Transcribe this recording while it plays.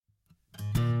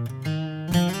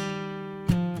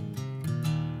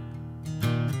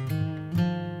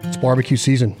barbecue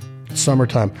season. It's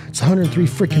summertime. It's 103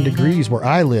 freaking degrees where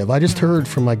I live. I just heard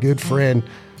from my good friend,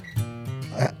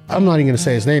 I'm not even going to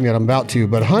say his name yet, I'm about to,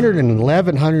 but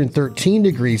 111, 113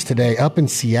 degrees today up in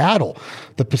Seattle.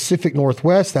 The Pacific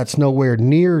Northwest, that's nowhere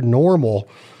near normal.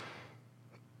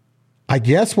 I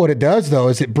guess what it does, though,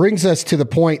 is it brings us to the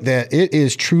point that it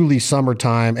is truly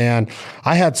summertime. And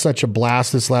I had such a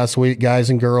blast this last week, guys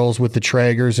and girls, with the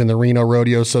Traegers and the Reno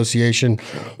Rodeo Association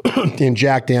and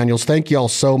Jack Daniels. Thank you all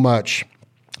so much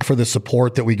for the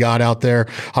support that we got out there.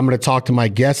 I'm going to talk to my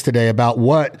guest today about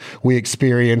what we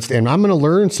experienced, and I'm going to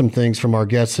learn some things from our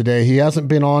guest today. He hasn't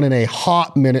been on in a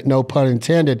hot minute, no pun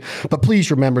intended, but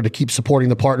please remember to keep supporting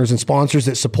the partners and sponsors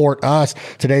that support us.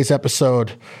 Today's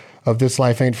episode of This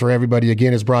Life Ain't For Everybody,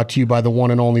 again, is brought to you by the one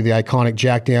and only, the iconic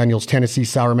Jack Daniels Tennessee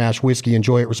Sour Mash Whiskey.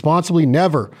 Enjoy it responsibly.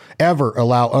 Never, ever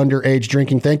allow underage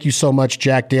drinking. Thank you so much,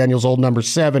 Jack Daniels, Old Number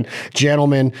 7,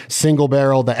 Gentleman, Single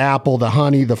Barrel, the Apple, the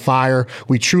Honey, the Fire.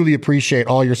 We truly appreciate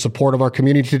all your support of our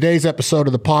community. Today's episode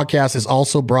of the podcast is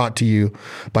also brought to you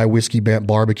by Whiskey Bent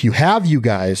Barbecue. Have you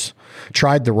guys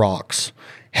tried the rocks?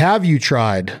 Have you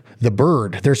tried the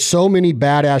bird? There's so many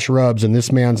badass rubs in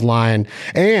this man's line.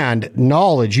 And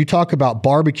knowledge, you talk about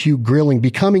barbecue grilling,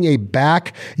 becoming a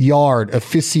backyard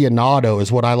aficionado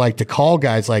is what I like to call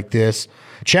guys like this.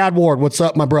 Chad Ward, what's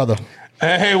up, my brother?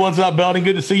 Hey, what's up, Belton?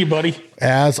 Good to see you, buddy.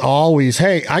 As always.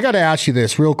 Hey, I got to ask you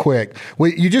this real quick.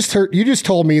 You just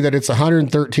told me that it's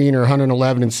 113 or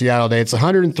 111 in Seattle today. It's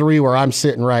 103 where I'm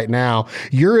sitting right now.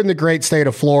 You're in the great state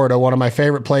of Florida, one of my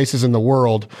favorite places in the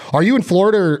world. Are you in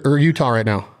Florida or Utah right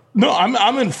now? No,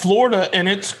 I'm in Florida, and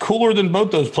it's cooler than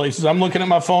both those places. I'm looking at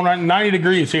my phone right now, 90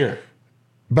 degrees here.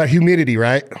 But humidity,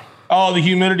 right? Oh, the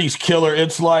humidity's killer.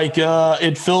 It's like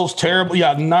it feels terrible.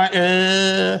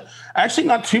 Yeah, actually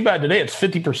not too bad today. It's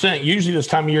 50%. Usually this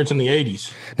time of year it's in the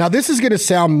 80s. Now, this is going to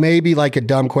sound maybe like a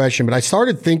dumb question, but I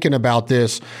started thinking about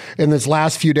this in this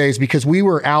last few days because we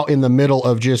were out in the middle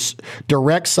of just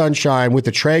direct sunshine with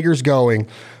the Traegers going.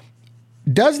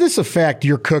 Does this affect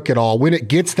your cook at all when it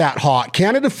gets that hot?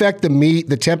 Can it affect the meat,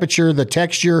 the temperature, the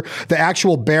texture, the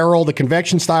actual barrel, the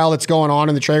convection style that's going on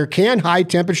in the Traeger? Can high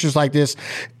temperatures like this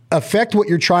affect what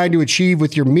you're trying to achieve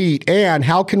with your meat, and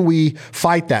how can we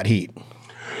fight that heat?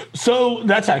 So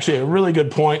that's actually a really good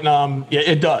point. Yeah,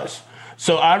 it does.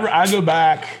 So I go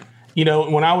back,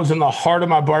 when I was in the heart of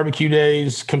my barbecue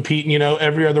days, competing,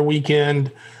 every other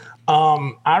weekend.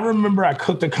 I remember I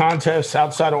cooked a contest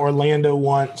outside of Orlando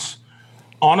once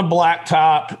on a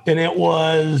blacktop, and it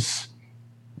was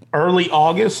early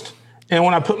August. And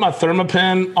when I put my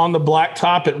Thermapen on the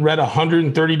blacktop, it read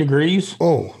 130 degrees.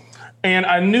 Oh. And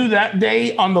I knew that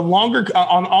day on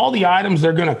all the items,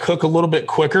 they're going to cook a little bit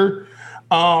quicker.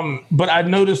 But I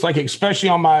noticed, like, especially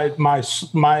on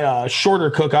my shorter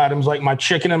cook items, like my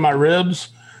chicken and my ribs,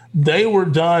 they were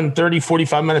done 30,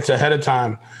 45 minutes ahead of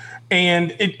time.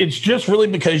 And it's just really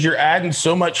because you're adding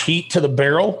so much heat to the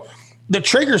barrel. The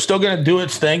Traeger's still going to do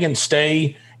its thing and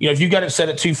stay, if you got it set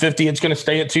at 250, it's going to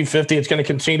stay at 250. It's going to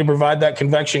continue to provide that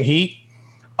convection heat.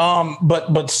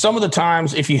 But some of the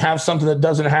times, if you have something that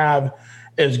doesn't have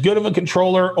as good of a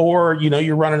controller, or,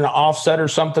 you're running an offset or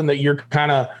something that you're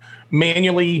kind of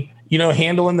manually,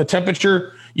 handling the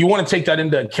temperature, you want to take that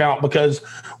into account, because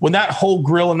when that whole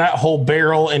grill and that whole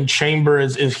barrel and chamber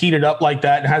is heated up like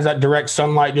that and has that direct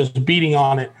sunlight just beating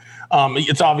on it,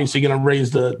 it's obviously going to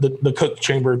raise the cook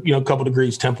chamber, a couple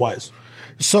degrees temp wise.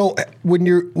 So when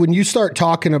you start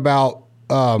talking about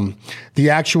the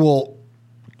actual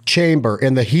chamber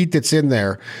and the heat that's in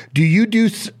there, do you do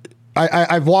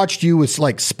I've watched you with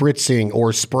like spritzing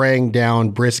or spraying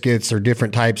down briskets or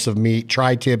different types of meat,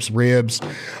 tri-tips, ribs.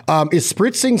 Is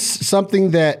spritzing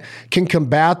something that can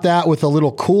combat that with a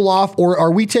little cool off, or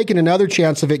are we taking another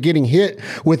chance of it getting hit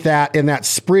with that and that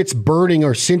spritz burning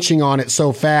or cinching on it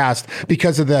so fast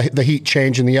because of the heat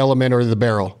change in the element or the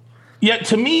barrel? Yeah,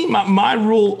 to me, my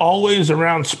rule always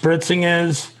around spritzing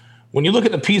is, when you look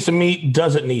at the piece of meat,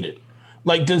 does it need it?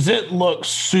 Like, does it look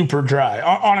super dry?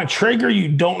 On a Traeger, you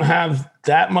don't have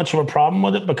that much of a problem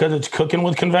with it because it's cooking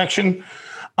with convection.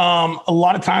 A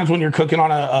lot of times when you're cooking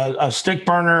on a stick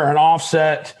burner or an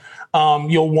offset,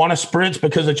 you'll want to spritz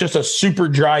because it's just a super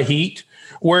dry heat,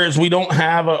 whereas we don't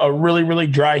have a really, really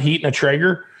dry heat in a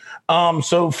Traeger.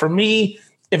 So for me,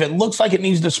 if it looks like it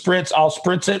needs to spritz, I'll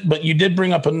spritz it. But you did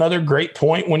bring up another great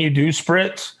point. When you do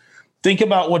spritz, think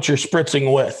about what you're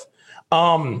spritzing with.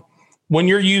 When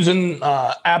you're using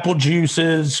apple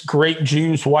juices, grape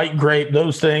juice, white grape,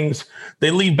 those things,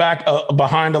 they leave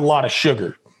behind a lot of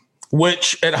sugar,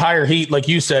 which at higher heat, like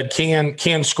you said,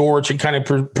 can scorch and kind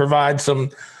of provide some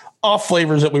off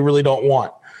flavors that we really don't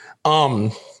want.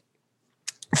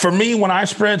 For me, when I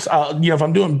spritz, if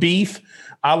I'm doing beef,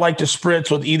 I like to spritz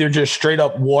with either just straight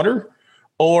up water,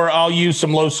 or I'll use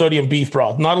some low sodium beef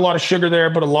broth. Not a lot of sugar there,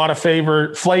 but a lot of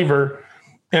flavor,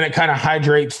 and it kind of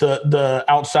hydrates the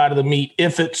outside of the meat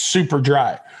if it's super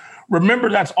dry. Remember,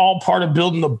 that's all part of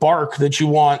building the bark that you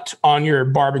want on your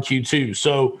barbecue too.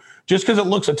 So just because it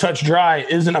looks a touch dry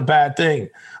isn't a bad thing,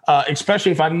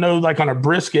 especially if I know, like on a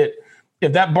brisket,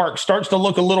 if that bark starts to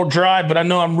look a little dry, but I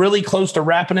know I'm really close to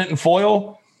wrapping it in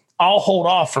foil, I'll hold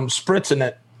off from spritzing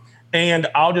it, and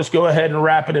I'll just go ahead and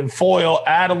wrap it in foil,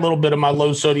 add a little bit of my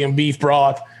low sodium beef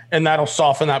broth, and that'll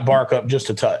soften that bark up just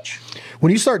a touch.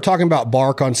 When you start talking about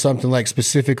bark on something like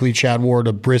specifically, Chad Ward,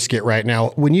 a brisket right now,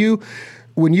 when you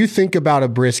think about a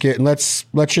brisket, and let's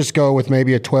just go with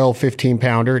maybe a 12, 15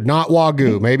 pounder, not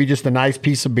Wagyu, maybe just a nice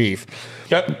piece of beef.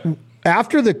 Yep.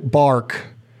 After the bark,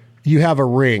 you have a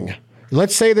ring.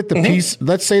 Let's say that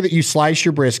let's say that you slice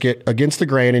your brisket against the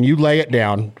grain and you lay it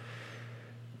down.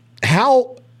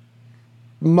 How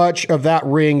much of that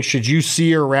ring should you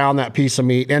see around that piece of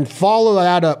meat? And follow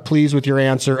that up, please, with your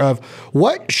answer of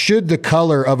what should the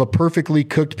color of a perfectly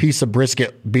cooked piece of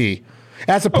brisket be?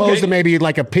 As opposed to maybe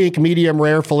like a pink, medium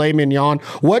rare filet mignon.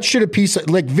 What should a piece of,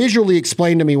 like, visually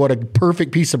explain to me what a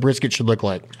perfect piece of brisket should look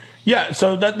like? Yeah,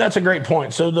 so that's a great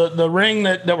point. So the ring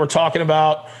that we're talking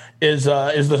about is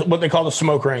what they call the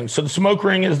smoke ring. So the smoke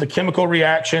ring is the chemical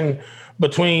reaction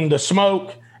between the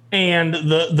smoke and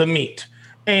the meat.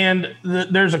 And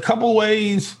there's a couple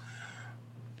ways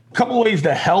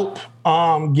to help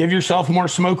give yourself more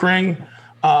smoke ring.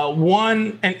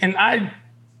 One, and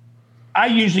I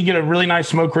usually get a really nice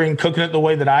smoke ring cooking it the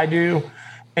way that I do.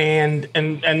 And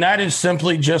that is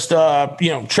simply just,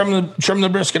 trim the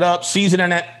brisket up,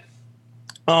 seasoning it,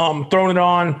 throwing it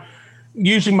on.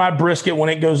 Usually my brisket, when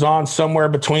it goes on, somewhere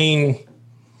between,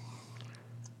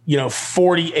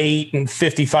 48 and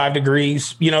 55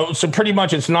 degrees, so pretty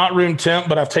much it's not room temp,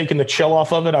 but I've taken the chill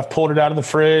off of it. I've pulled it out of the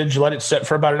fridge, let it sit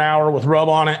for about an hour with rub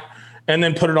on it, and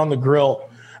then put it on the grill.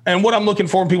 And what I'm looking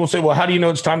for, when people say, well, how do you know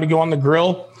it's time to go on the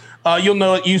grill? You'll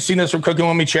know it. You've seen this from cooking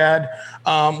with me, Chad.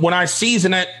 When I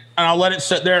season it, and I'll let it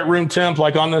sit there at room temp,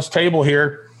 like on this table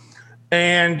here,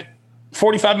 and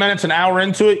 45 minutes, an hour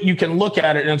into it, you can look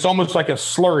at it, and it's almost like a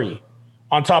slurry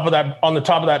on the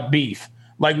top of that beef,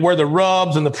 like where the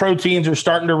rubs and the proteins are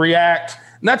starting to react.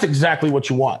 And that's exactly what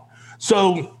you want.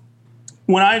 So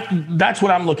that's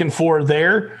what I'm looking for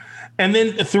there. And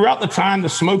then throughout the time, the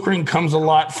smoke ring comes a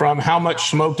lot from how much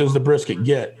smoke does the brisket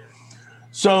get.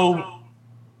 So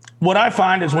what I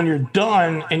find is when you're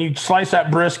done and you slice that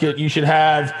brisket, you should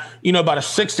have, about a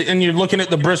 60, and you're looking at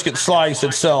the brisket slice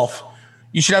itself,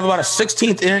 you should have about a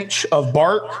 16th inch of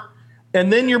bark.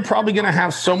 And then you're probably going to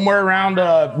have somewhere around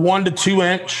a 1 to 2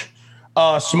 inch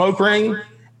smoke ring.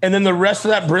 And then the rest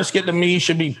of that brisket to me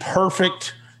should be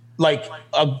perfect, like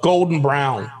a golden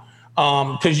brown.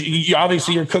 Because you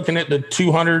obviously you're cooking it to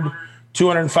 200,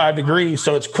 205 degrees.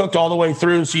 So it's cooked all the way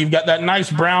through. So you've got that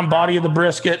nice brown body of the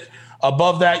brisket.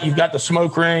 Above that, you've got the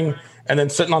smoke ring. And then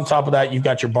sitting on top of that, you've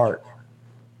got your bark.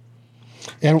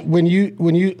 And when you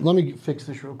let me fix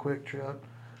this real quick, Chad.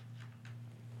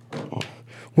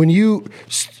 When you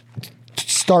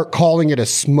start calling it a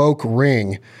smoke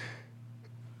ring,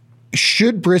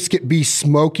 should brisket be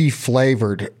smoky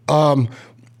flavored?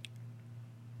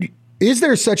 Is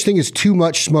there such thing as too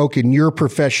much smoke in your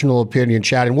professional opinion,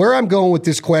 Chad? And where I'm going with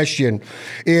this question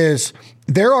is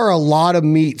there are a lot of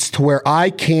meats to where I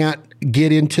can't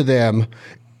get into them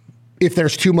if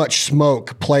there's too much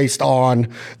smoke placed on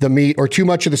the meat or too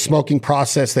much of the smoking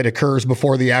process that occurs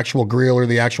before the actual grill or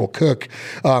the actual cook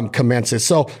commences.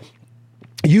 So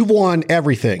you've won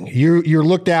everything. You're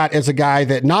looked at as a guy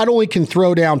that not only can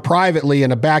throw down privately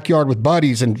in a backyard with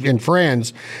buddies and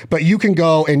friends, but you can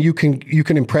go and you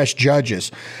can impress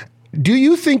judges. Do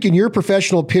you think, in your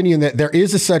professional opinion, that there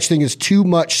is a such thing as too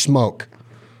much smoke?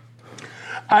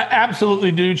 I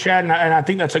absolutely do, Chad, and I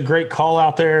think that's a great call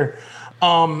out there.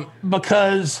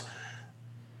 Because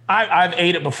I've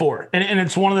ate it before, and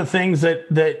it's one of the things that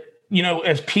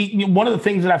as Pete, one of the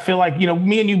things that I feel like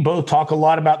me and you both talk a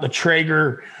lot about the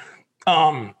Traeger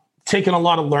taking a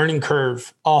lot of learning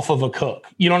curve off of a cook.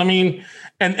 You know what I mean?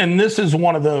 And this is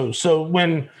one of those. So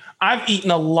when I've eaten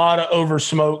a lot of over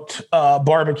smoked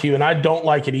barbecue, and I don't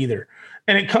like it either,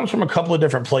 and it comes from a couple of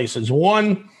different places.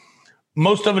 One,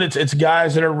 most of it's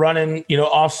guys that are running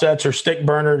offsets or stick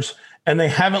burners, and they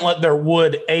haven't let their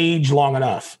wood age long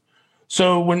enough.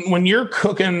 So when you're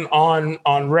cooking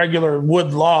on regular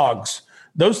wood logs,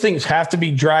 those things have to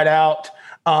be dried out.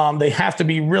 They have to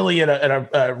be really at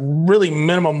a really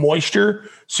minimum moisture,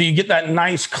 so you get that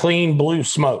nice, clean blue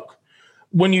smoke.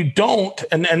 When you don't,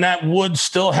 and that wood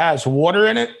still has water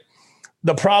in it,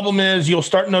 the problem is you'll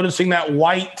start noticing that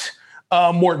white,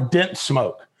 more dense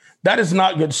smoke. That is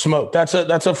not good smoke. That's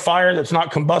a fire that's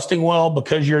not combusting well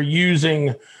because you're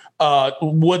using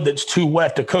wood that's too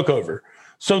wet to cook over.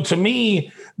 So to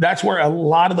me, that's where a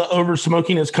lot of the over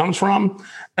smokiness comes from.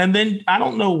 And then I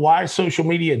don't know why social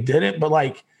media did it, but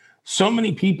like so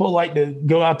many people like to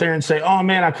go out there and say, oh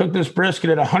man, I cooked this brisket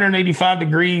at 185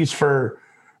 degrees for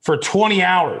 20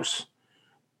 hours.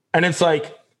 And it's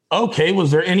like, okay, was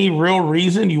there any real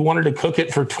reason you wanted to cook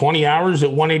it for 20 hours at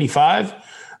 185?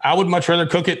 I would much rather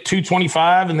cook it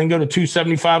 225 and then go to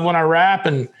 275 when I wrap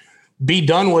and be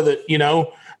done with it,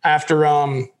 after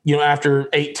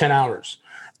 8-10 hours.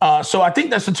 So I think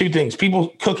that's the two things. People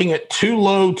cooking it too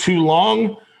low, too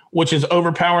long, which is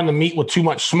overpowering the meat with too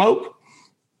much smoke.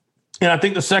 And I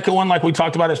think the second one, like we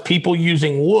talked about, is people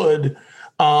using wood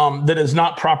that is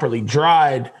not properly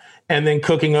dried and then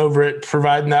cooking over it,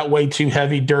 providing that way too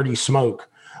heavy, dirty smoke.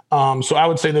 So I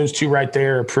would say those two right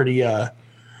there are pretty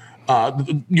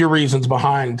your reasons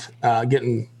behind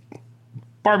getting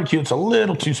barbecue. It's a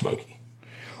little too smoky.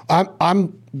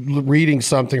 I'm reading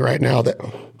something right now that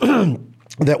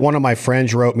that one of my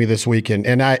friends wrote me this weekend,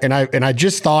 and I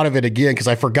just thought of it again because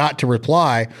I forgot to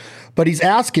reply. But he's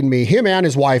asking me, him and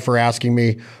his wife are asking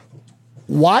me,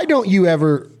 why don't you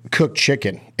ever cook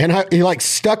chicken? And he like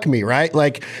stuck me, right?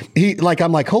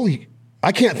 I'm like, holy,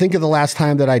 I can't think of the last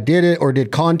time that I did it or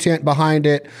did content behind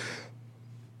it.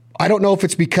 I don't know if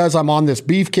it's because I'm on this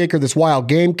beef kick or this wild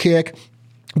game kick,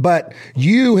 but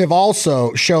you have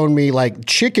also shown me like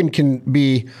chicken can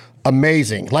be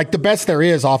amazing, like the best there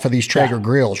is off of these Traeger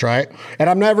grills, right? And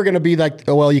I'm never going to be like,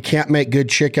 oh, well, you can't make good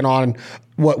chicken on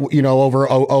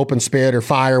over open spit or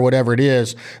fire, whatever it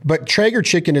is. But Traeger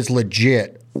chicken is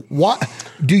legit. What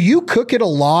do you cook it a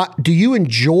lot? Do you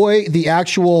enjoy the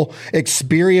actual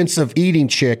experience of eating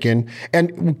chicken?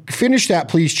 And finish that,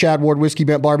 please, Chad Ward Whiskey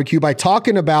Bent Barbecue, by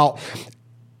talking about,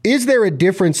 is there a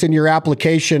difference in your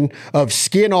application of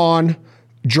skin on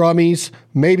drummies,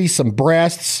 maybe some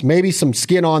breasts, maybe some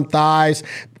skin on thighs?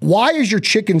 Why is your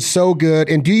chicken so good?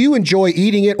 And do you enjoy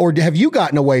eating it, or have you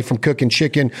gotten away from cooking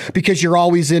chicken because you're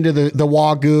always into the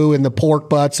Wagyu and the pork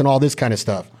butts and all this kind of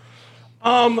stuff?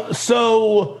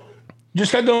 So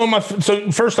just got going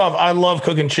so first off, I love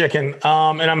cooking chicken.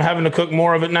 And I'm having to cook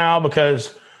more of it now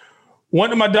because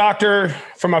went to my doctor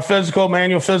for my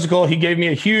manual physical. He gave me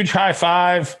a huge high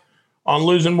five on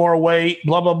losing more weight,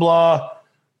 blah, blah, blah.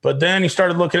 But then he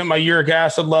started looking at my uric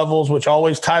acid levels, which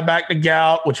always tie back to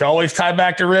gout, which always tie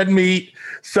back to red meat.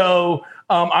 So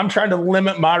I'm trying to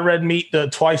limit my red meat to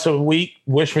twice a week.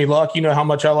 Wish me luck. You know how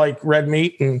much I like red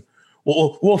meat, and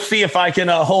we'll see if I can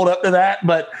hold up to that.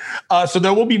 But so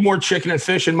there will be more chicken and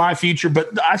fish in my future, but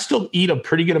I still eat a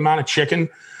pretty good amount of chicken.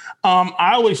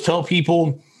 I always tell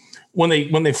people when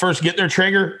they first get their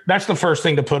Traeger, that's the first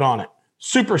thing to put on it.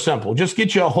 Super simple. Just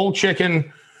get you a whole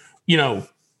chicken,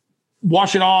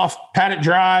 wash it off, pat it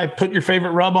dry, put your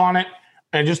favorite rub on it,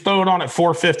 and just throw it on at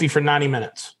 450 for 90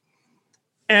 minutes.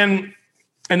 And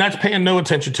that's paying no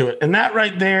attention to it. And that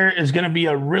right there is going to be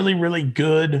a really, really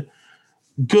good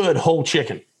whole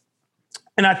chicken.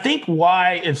 And I think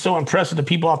why it's so impressive to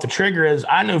people off the Traeger is,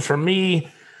 I know for me,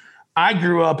 I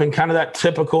grew up in kind of that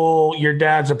typical, your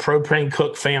dad's a propane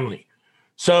cook family.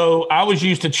 So I was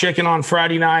used to chicken on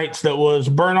Friday nights that was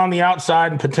burnt on the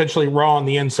outside and potentially raw on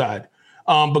the inside.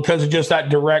 Because of just that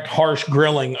direct, harsh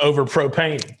grilling over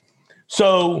propane.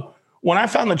 So when I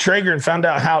found the Traeger and found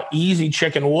out how easy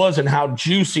chicken was and how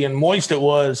juicy and moist it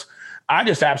was, I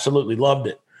just absolutely loved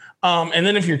it. And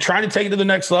then if you're trying to take it to the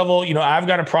next level, I've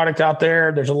got a product out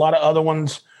there. There's a lot of other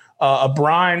ones, a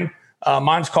brine.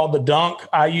 Mine's called the Dunk.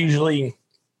 I usually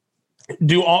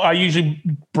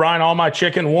brine all my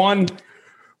chicken. One,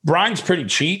 brine's pretty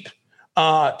cheap.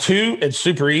 Two, it's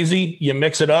super easy. You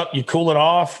mix it up, you cool it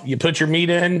off, you put your meat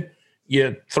in,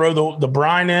 you throw the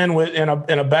brine in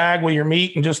a bag with your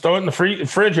meat and just throw it in the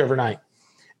fridge overnight.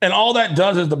 And all that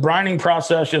does is the brining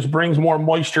process just brings more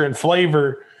moisture and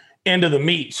flavor into the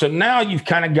meat. So now you've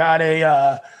kind of got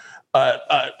a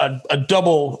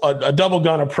double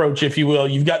gun approach, if you will.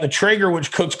 You've got the Traeger,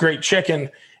 which cooks great chicken,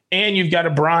 and you've got a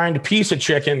brined piece of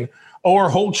chicken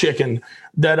or whole chicken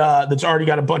that's already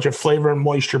got a bunch of flavor and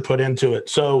moisture put into it.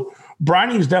 So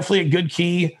brining is definitely a good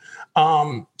key.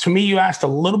 To me, you asked a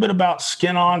little bit about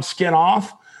skin on, skin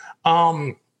off.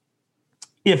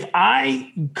 If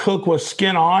I cook with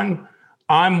skin on,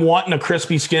 I'm wanting a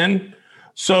crispy skin.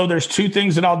 So there's two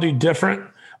things that I'll do different.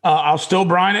 I'll still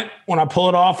brine it. When I pull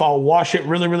it off, I'll wash it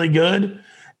really, really good.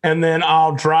 And then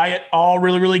I'll dry it all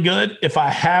really, really good. If I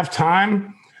have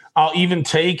time, I'll even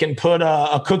take and put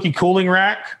a cookie cooling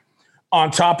rack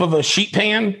on top of a sheet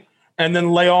pan and then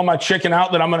lay all my chicken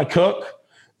out that I'm going to cook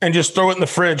and just throw it in the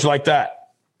fridge like that.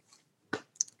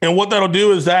 And what that'll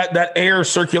do is that air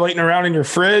circulating around in your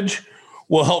fridge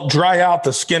will help dry out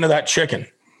the skin of that chicken.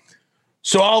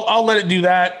 So I'll let it do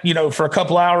that, for a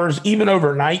couple hours, even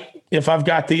overnight, if I've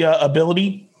got the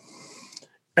ability.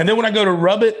 And then when I go to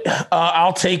rub it,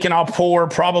 I'll take and I'll pour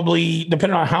probably,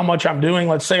 depending on how much I'm doing,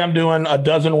 let's say I'm doing a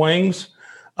dozen wings,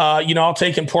 I'll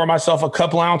take and pour myself a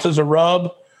couple ounces of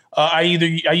rub. I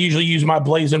usually use my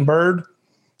Blazing Bird,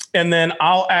 and then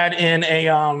I'll add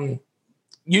in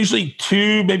usually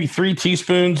 2, maybe 3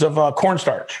 teaspoons of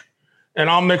cornstarch, and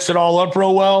I'll mix it all up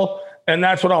real well. And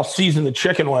that's what I'll season the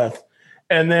chicken with.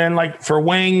 And then like for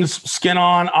wings, skin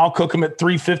on, I'll cook them at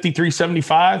 350,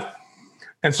 375.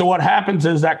 And so what happens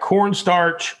is that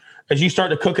cornstarch, as you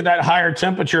start to cook at that higher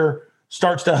temperature,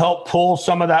 starts to help pull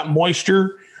some of that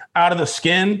moisture out of the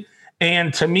skin.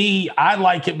 And to me, I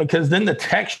like it because then the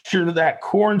texture that that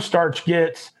cornstarch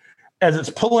gets as it's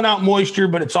pulling out moisture,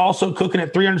 but it's also cooking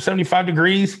at 375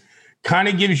 degrees, kind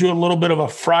of gives you a little bit of a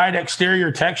fried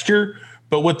exterior texture,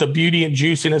 but with the beauty and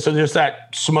juiciness of just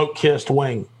that smoke-kissed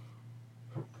wing.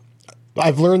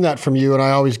 I've learned that from you, and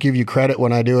I always give you credit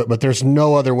when I do it, but there's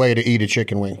no other way to eat a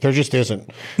chicken wing. There just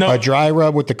isn't. No. A dry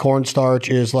rub with the cornstarch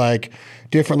is like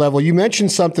different level. You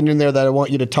mentioned something in there that I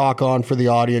want you to talk on for the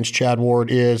audience, Chad Ward,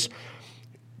 is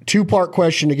two-part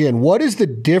question again. What is the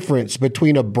difference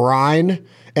between a brine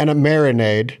and a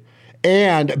marinade?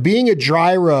 And being a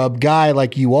dry rub guy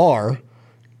like you are,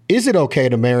 is it okay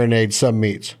to marinate some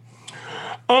meats?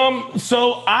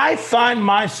 So I find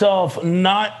myself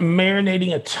not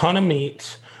marinating a ton of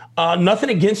meats. Nothing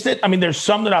against it. I mean, there's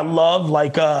some that I love,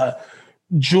 like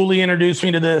Julie introduced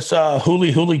me to this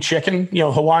huli huli chicken,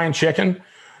 Hawaiian chicken,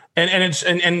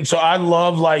 and so I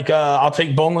love I'll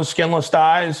take boneless, skinless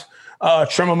thighs,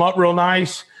 trim them up real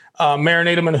nice,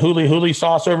 marinate them in huli huli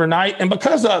sauce overnight, and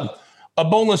because a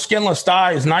boneless, skinless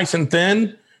thigh is nice and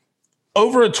thin,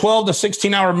 over a 12 to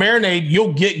 16 hour marinade,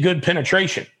 you'll get good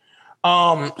penetration.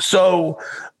 So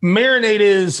marinade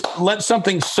is let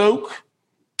something soak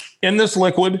in this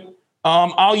liquid.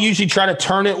 I'll usually try to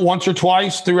turn it once or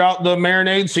twice throughout the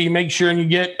marinade, so you make sure and you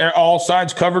get all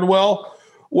sides covered well.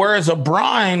 Whereas a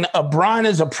brine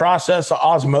is a process of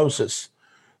osmosis.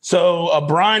 So a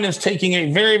brine is taking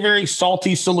a very, very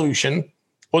salty solution.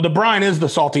 Well, the brine is the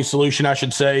salty solution, I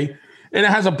should say. And it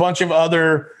has a bunch of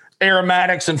other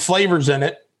aromatics and flavors in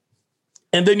it.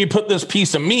 And then you put this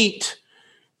piece of meat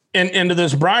into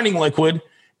this brining liquid.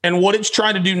 And what it's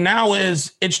trying to do now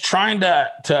is it's trying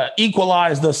to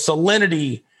equalize the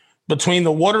salinity between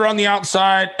the water on the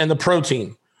outside and the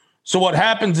protein. So what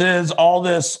happens is all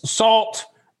this salt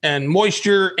and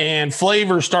moisture and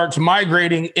flavor starts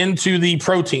migrating into the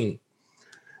protein.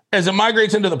 As it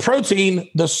migrates into the protein,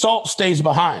 the salt stays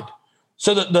behind.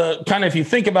 So that the kind of, if you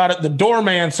think about it, the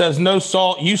doorman says, no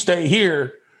salt, you stay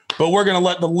here, but we're going to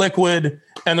let the liquid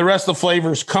and the rest of the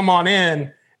flavors come on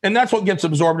in. And that's what gets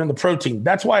absorbed in the protein.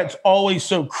 That's why it's always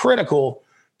so critical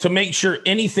to make sure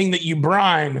anything that you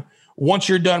brine, once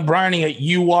you're done brining it,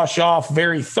 you wash off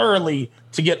very thoroughly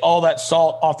to get all that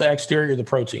salt off the exterior of the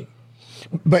protein.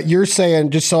 But you're saying,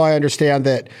 just so I understand,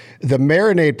 that the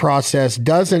marinade process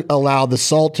doesn't allow the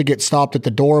salt to get stopped at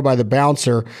the door by the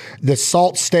bouncer. The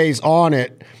salt stays on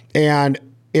it, and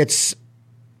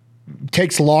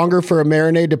takes longer for a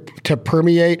marinade to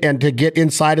permeate and to get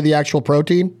inside of the actual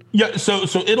protein? Yeah, so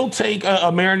it'll take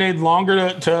a marinade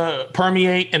longer to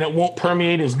permeate, and it won't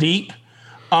permeate as deep.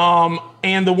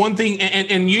 And the one thing,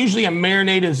 and usually a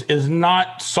marinade is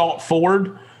not salt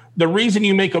forward. The reason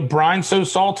you make a brine so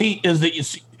salty is that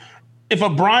if a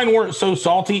brine weren't so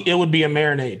salty, it would be a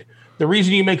marinade. The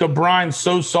reason you make a brine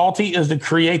so salty is to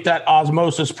create that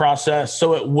osmosis process,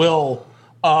 so it will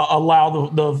allow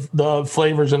the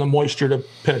flavors and the moisture to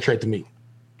penetrate the meat.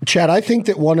 Chad, I think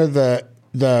that one of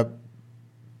the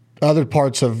other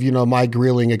parts of my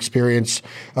grilling experience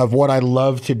of what I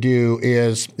love to do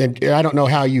is, and I don't know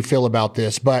how you feel about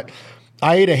this, but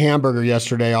I ate a hamburger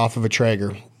yesterday off of a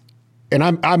Traeger. And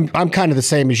I'm kind of the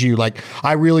same as you. Like,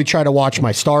 I really try to watch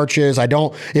my starches.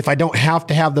 If I don't have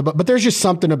to have but there's just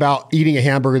something about eating a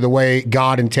hamburger the way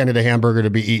God intended a hamburger to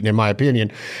be eaten, in my opinion.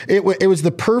 It was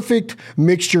the perfect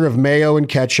mixture of mayo and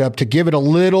ketchup to give it a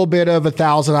little bit of a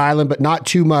Thousand Island, but not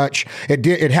too much.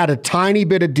 It had a tiny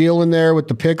bit of dill in there with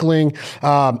the pickling,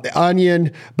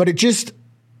 onion, but it just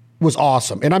was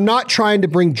awesome. And I'm not trying to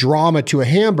bring drama to a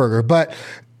hamburger, but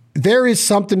there is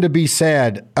something to be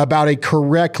said about a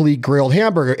correctly grilled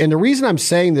hamburger. And the reason I'm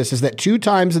saying this is that 2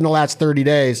 times in the last 30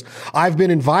 days, I've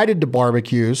been invited to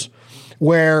barbecues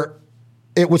where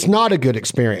it was not a good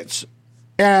experience.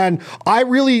 And I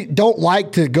really don't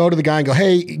like to go to the guy and go,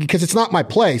 hey, because it's not my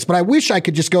place, but I wish I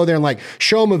could just go there and like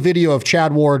show him a video of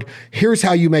Chad Ward. Here's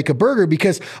how you make a burger,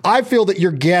 because I feel that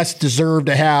your guests deserve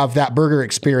to have that burger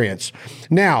experience.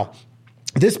 Now,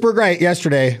 this burger I ate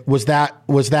yesterday was that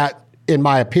in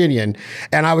my opinion.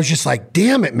 And I was just like,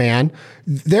 damn it, man,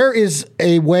 there is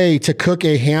a way to cook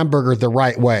a hamburger the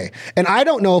right way. And I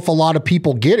don't know if a lot of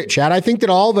people get it, Chad. I think that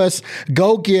all of us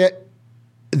go get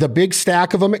the big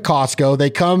stack of them at Costco. They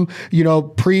come,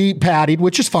 pre-pattied,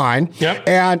 which is fine. Yep.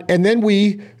 And then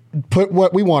we put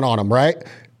what we want on them, right?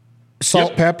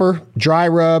 Salt, pepper, dry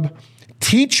rub.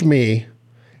 Teach me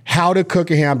how to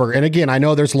cook a hamburger. And again, I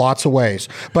know there's lots of ways,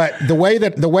 but the way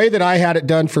that I had it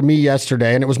done for me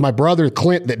yesterday, and it was my brother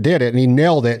Clint that did it, and he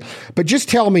nailed it. But just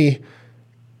tell me,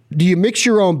 do you mix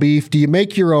your own beef? Do you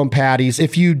make your own patties?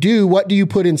 If you do, what do you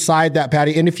put inside that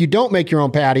patty? And if you don't make your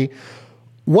own patty,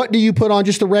 what do you put on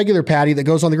just a regular patty that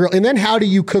goes on the grill? And then how do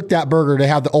you cook that burger to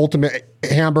have the ultimate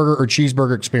hamburger or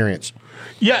cheeseburger experience?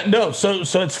 Yeah, no. So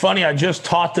it's funny. I just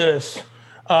taught this.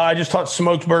 I just taught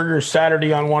smoked burgers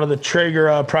Saturday on one of the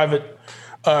Traeger private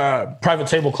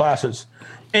table classes,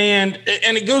 and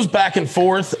it goes back and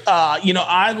forth.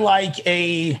 I like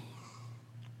a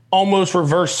almost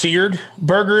reverse seared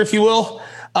burger, if you will.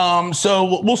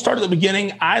 So we'll start at the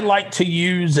beginning. I like to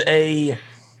use I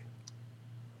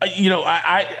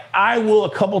will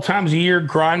a couple times a year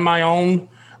grind my own.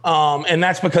 And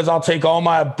that's because I'll take all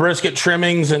my brisket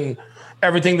trimmings and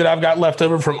everything that I've got left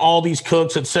over from all these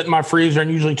cooks that sit in my freezer,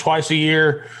 and usually twice a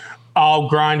year I'll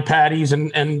grind patties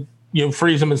and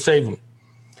freeze them and save them.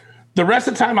 The rest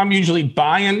of the time I'm usually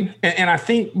buying, and I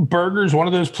think burgers one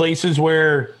of those places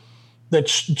where the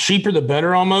cheaper the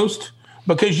better almost,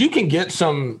 because you can get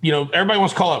some, everybody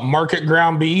wants to call it market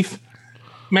ground beef.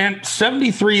 Man,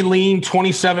 73 lean,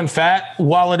 27 fat,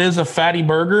 while it is a fatty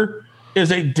burger,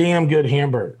 is a damn good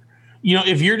hamburger.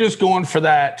 If you're just going for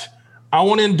that, I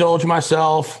want to indulge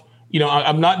myself.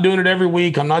 I'm not doing it every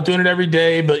week. I'm not doing it every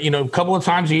day, but, a couple of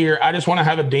times a year, I just want to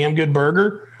have a damn good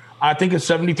burger. I think a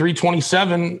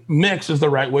 73-27 mix is the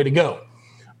right way to go.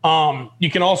 You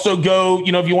can also go,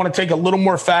 if you want to take a little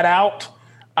more fat out,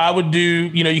 I would do,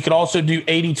 you could also do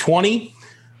 80-20,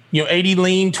 80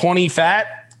 lean, 20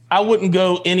 fat. I wouldn't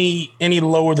go any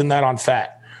lower than that on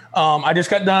fat. I just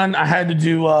got done. I had to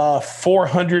do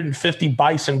 450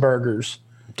 bison burgers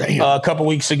a couple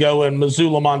weeks ago in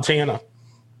Missoula, Montana.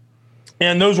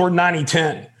 And those were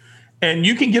 90-10. And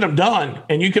you can get them done,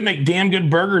 and you can make damn good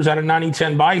burgers out of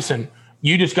 90-10 bison.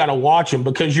 You just got to watch them,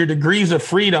 because your degrees of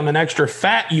freedom and extra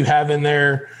fat you have in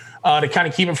there to kind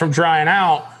of keep it from drying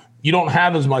out, you don't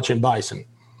have as much in bison.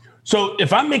 So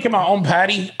if I'm making my own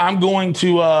patty, I'm going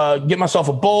to get myself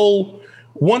a bowl.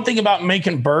 One thing about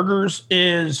making burgers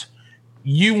is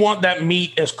you want that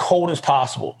meat as cold as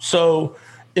possible. So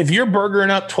if you're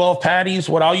burgering up 12 patties,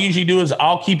 what I'll usually do is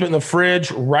I'll keep it in the fridge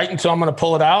right until I'm going to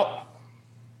pull it out.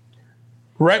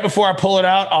 Right before I pull it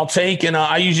out, I'll take and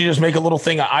I usually just make a little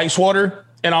thing of ice water,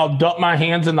 and I'll dump my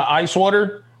hands in the ice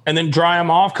water and then dry them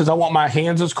off, because I want my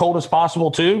hands as cold as possible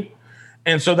too.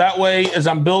 And so that way, as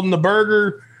I'm building the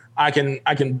burger, I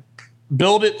can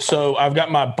build it. So I've got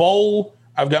my bowl,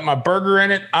 I've got my burger in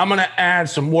it. I'm going to add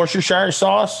some Worcestershire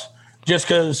sauce just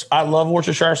because I love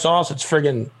Worcestershire sauce. It's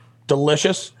friggin'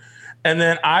 delicious. And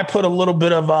then I put a little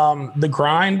bit of the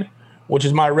grind, which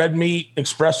is my red meat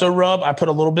espresso rub. I put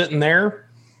a little bit in there.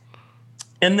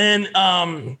 And then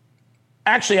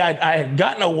actually I had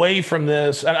gotten away from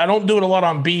this. I don't do it a lot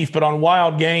on beef, but on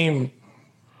wild game,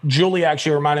 Julie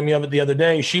actually reminded me of it the other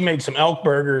day. She made some elk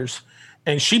burgers,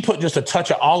 and she put just a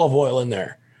touch of olive oil in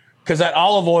there, because that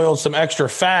olive oil is some extra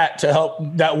fat to help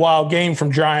that wild game from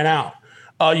drying out.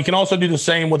 You can also do the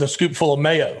same with a scoopful of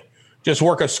mayo. Just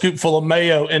work a scoopful of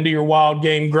mayo into your wild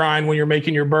game grind when you're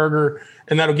making your burger,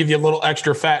 and that'll give you a little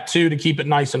extra fat too to keep it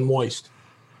nice and moist.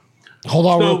 Hold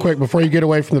on real quick before you get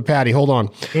away from the patty. Hold on.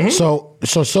 Mm-hmm.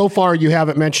 So far you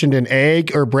haven't mentioned an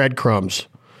egg or breadcrumbs.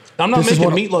 I'm not making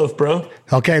meatloaf, bro.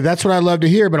 Okay, that's what I love to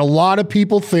hear. But a lot of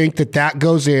people think that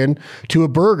goes in to a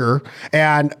burger,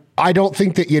 and I don't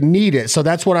think that you need it. So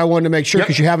that's what I wanted to make sure,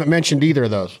 because you haven't mentioned either of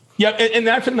those. Yeah, and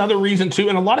that's another reason too.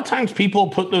 And a lot of times people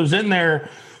put those in there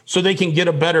so they can get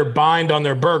a better bind on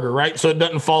their burger, right? So it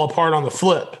doesn't fall apart on the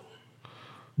flip.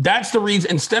 That's the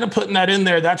reason. Instead of putting that in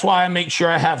there, that's why I make sure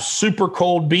I have super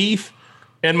cold beef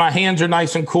and my hands are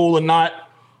nice and cool, and not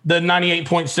the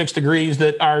 98.6 degrees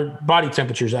that our body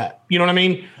temperature's at. You know what I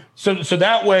mean? So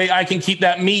that way I can keep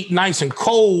that meat nice and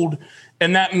cold,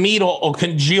 and that meat will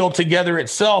congeal together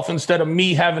itself instead of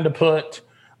me having to put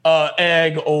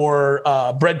egg or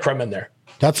breadcrumb in there.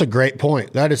 That's a great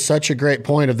point. That is such a great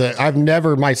point of that. I've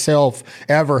never myself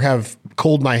ever have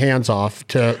cooled my hands off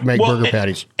to make burger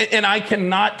patties. And I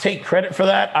cannot take credit for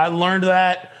that. I learned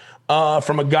that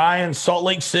from a guy in Salt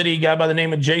Lake City, a guy by the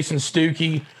name of Jason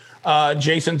Stuckey.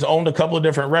 Jason's owned a couple of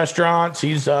different restaurants.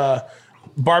 He's a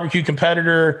barbecue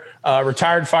competitor,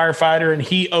 retired firefighter, and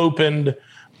he opened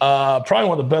probably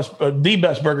one of the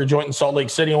best burger joint in Salt Lake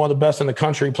City and one of the best in the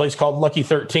country, a place called Lucky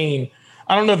 13.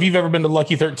 I don't know if you've ever been to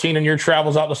Lucky 13 in your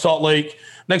travels out to Salt Lake.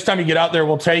 Next time you get out there,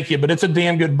 we'll take you. But it's a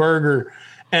damn good burger.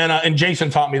 And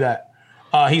Jason taught me that.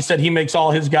 He said he makes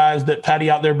all his guys that patty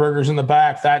out their burgers in the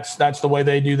back. That's the way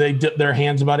they do. They dip their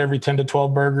hands about every 10 to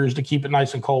 12 burgers to keep it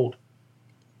nice and cold.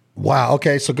 Wow.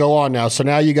 Okay, so go on now. So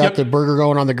now you got the burger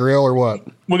going on the grill, or what?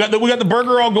 We got the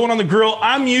burger all going on the grill.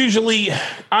 I'm usually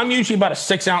about a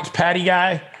 6 ounce patty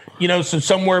guy. So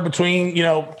somewhere between,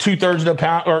 2/3 of a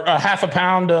pound or a half a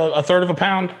pound to a third of a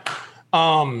pound,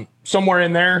 somewhere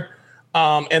in there.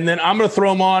 And then I'm going to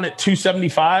throw them on at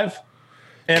 275.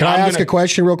 And Can I ask a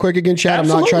question real quick again, Chad?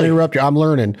 Absolutely. I'm not trying to interrupt you. I'm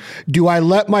learning. Do I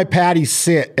let my patties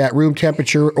sit at room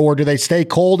temperature, or do they stay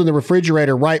cold in the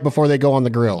refrigerator right before they go on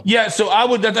the grill? Yeah, so I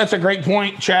would. That's a great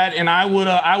point, Chad. And I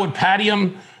would patty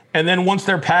them, and then once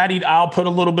they're pattied, I'll put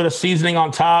a little bit of seasoning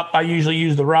on top. I usually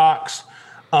use the rocks.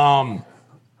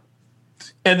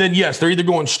 And then, yes, they're either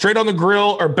going straight on the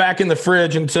grill or back in the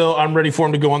fridge until I'm ready for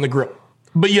them to go on the grill.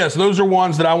 But, yes, those are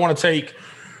ones that I want to take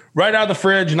right out of the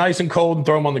fridge, nice and cold, and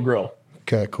throw them on the grill.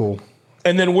 Okay, cool.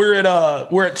 And then we're at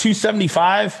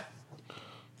 275,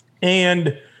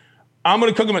 and I'm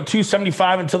going to cook them at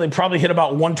 275 until they probably hit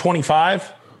about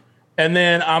 125. And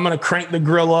then I'm going to crank the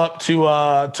grill up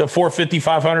to 450,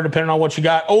 500, depending on what you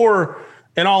got. Or,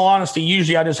 in all honesty,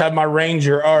 usually I just have my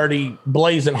Ranger already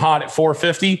blazing hot at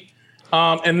 450.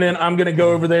 And then I'm going to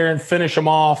go over there and finish them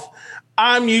off.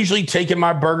 I'm usually taking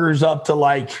my burgers up to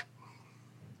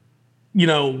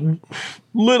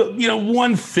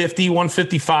 150,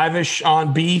 155-ish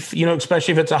on beef,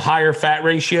 especially if it's a higher fat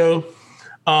ratio.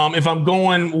 If I'm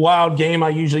going wild game, I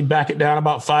usually back it down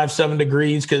about 5-7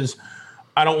 degrees because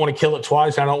I don't want to kill it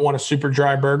twice. I don't want a super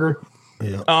dry burger.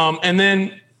 Yeah. And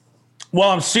then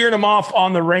while I'm searing them off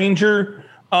on the Ranger,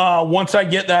 once I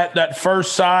get that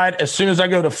first side, as soon as I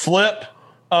go to flip,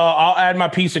 I'll add my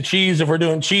piece of cheese. If we're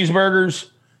doing cheeseburgers,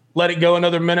 let it go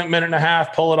another minute and a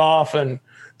half, pull it off. And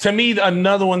to me,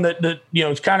 another one that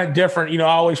it's kind of different. I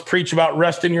always preach about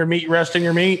resting your meat.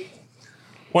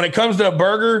 When it comes to a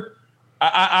burger,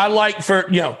 I like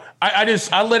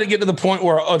I let it get to the point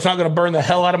where it's not going to burn the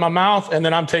hell out of my mouth, and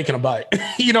then I'm taking a bite.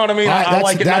 You know what I mean? I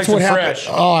like it nice and fresh.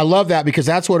 Oh, I love that, because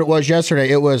that's what it was yesterday.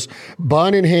 It was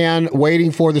bun in hand,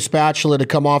 waiting for the spatula to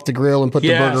come off the grill and put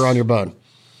the burger on your bun.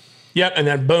 Yep, and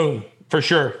then boom, for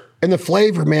sure. And the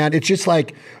flavor, man, it's just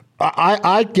like,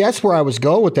 I guess where I was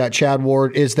going with that, Chad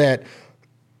Ward, is that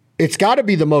it's got to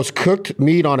be the most cooked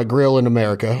meat on a grill in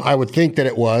America. I would think that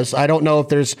it was. I don't know if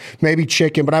there's maybe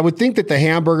chicken, but I would think that the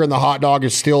hamburger and the hot dog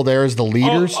is still there as the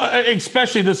leaders.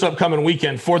 Especially this upcoming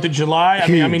weekend, 4th of July. I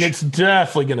mean, it's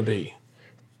definitely going to be.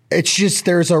 It's just,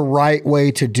 there's a right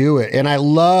way to do it. And I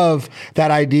love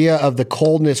that idea of the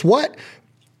coldness. What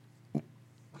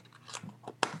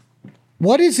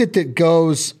is it that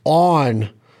goes on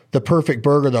the perfect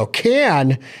burger, though?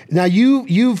 Now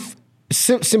you've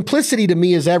simplicity to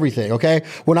me is everything. Okay.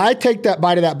 When I take that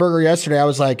bite of that burger yesterday, I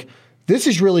was like, this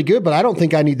is really good, but I don't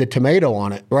think I need the tomato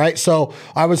on it. Right. So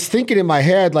I was thinking in my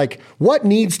head, like, what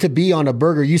needs to be on a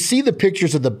burger? You see the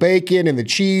pictures of the bacon and the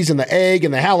cheese and the egg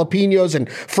and the jalapenos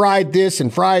and fried this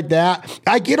and fried that.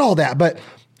 I get all that, but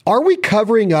are we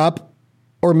covering up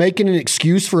or making an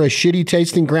excuse for a shitty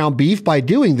tasting ground beef by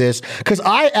doing this? Because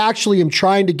I actually am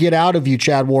trying to get out of you,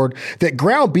 Chad Ward, that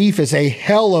ground beef is a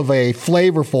hell of a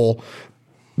flavorful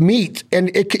meat. And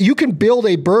you can build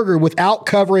a burger without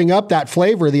covering up that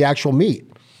flavor of the actual meat.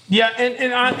 Yeah,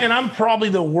 and I'm probably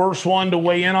the worst one to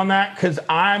weigh in on that, because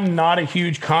I'm not a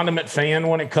huge condiment fan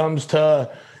when it comes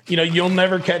to, you'll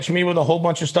never catch me with a whole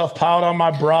bunch of stuff piled on my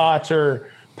brats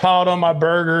or piled on my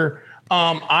burger.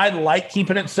 I like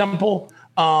keeping it simple.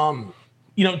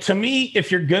 To me,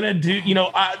 if you're going to do,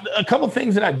 a couple of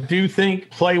things that I do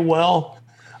think play well.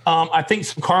 I think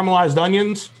some caramelized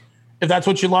onions, if that's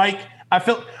what you like. I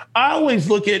always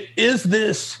look at, is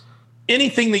this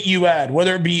anything that you add,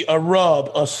 whether it be a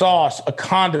rub, a sauce, a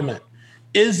condiment,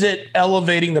 is it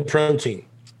elevating the protein,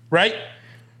 right?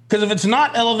 Because if it's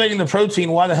not elevating the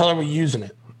protein, why the hell are we using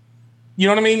it? You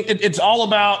know what I mean? It's all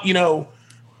about,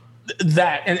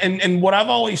 that. And what I've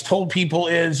always told people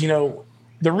is,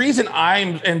 the reason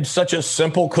I'm such a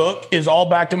simple cook is all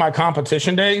back to my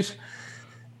competition days,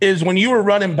 is when you were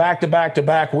running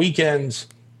back-to-back-to-back weekends,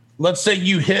 let's say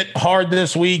you hit hard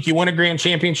this week, you win a grand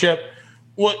championship.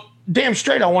 Well, damn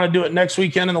straight, I want to do it next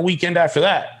weekend and the weekend after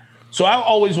that. So I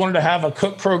always wanted to have a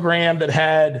cook program that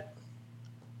had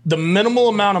the minimal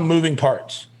amount of moving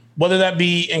parts, whether that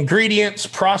be ingredients,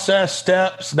 process,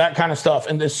 steps, that kind of stuff.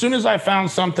 And as soon as I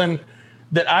found something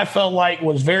that I felt like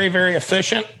was very, very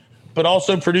efficient, but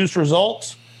also produced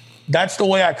results, that's the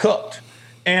way I cooked.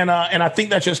 And I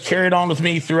think that just carried on with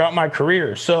me throughout my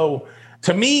career. So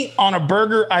to me, on a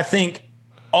burger, I think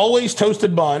always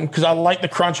toasted bun, because I like the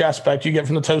crunch aspect you get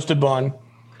from the toasted bun.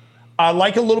 I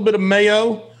like a little bit of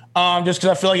mayo, just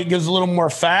because I feel like it gives a little more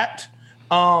fat.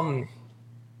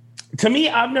 To me,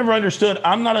 I've never understood.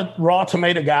 I'm not a raw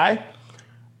tomato guy.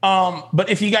 But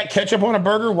if you got ketchup on a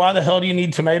burger, why the hell do you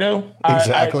need tomato?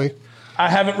 Exactly. I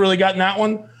haven't really gotten that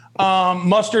one.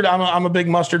 Mustard, I'm a big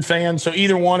mustard fan. So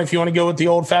either one, if you want to go with the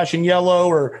old fashioned yellow,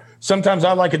 or sometimes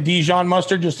I like a Dijon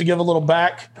mustard just to give a little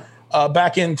back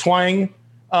end twang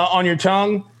on your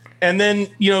tongue. And then,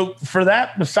 for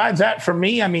that, besides that, for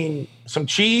me, I mean, some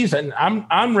cheese and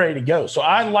I'm ready to go. So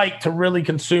I like to really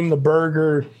consume the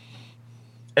burger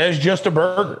as just a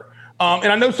burger.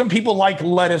 And I know some people like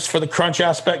lettuce for the crunch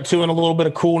aspect too, and a little bit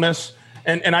of coolness.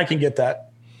 And I can get that.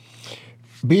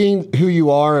 Being who you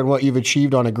are and what you've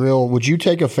achieved on a grill, would you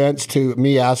take offense to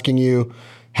me asking you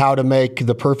how to make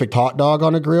the perfect hot dog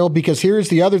on a grill? Because here's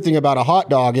the other thing about a hot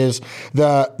dog is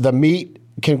the meat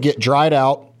can get dried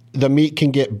out. The meat can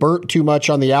get burnt too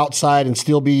much on the outside and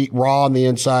still be raw on the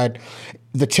inside.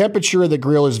 The temperature of the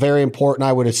grill is very important,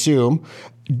 I would assume.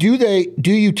 Do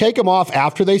you take them off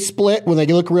after they split when they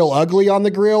look real ugly on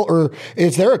the grill? Or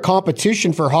is there a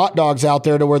competition for hot dogs out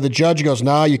there to where the judge goes,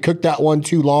 nah, you cooked that one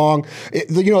too long?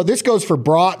 This goes for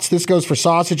brats. This goes for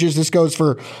sausages. This goes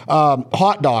for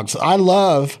hot dogs. I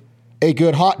love a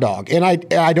good hot dog, and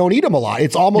I don't eat them a lot.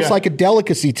 It's almost like a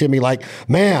delicacy to me. Like,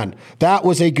 man, that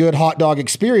was a good hot dog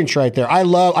experience right there.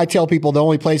 I tell people the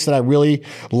only place that I really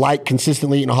like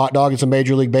consistently eating a hot dog is a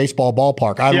Major League Baseball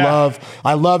ballpark.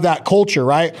 I love that culture,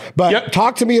 right? But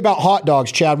talk to me about hot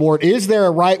dogs, Chad Ward. Is there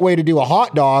a right way to do a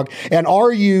hot dog, and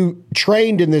are you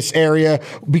trained in this area?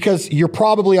 Because you're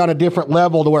probably on a different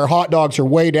level to where hot dogs are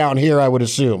way down here, I would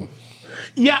assume.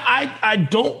 Yeah, I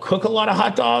don't cook a lot of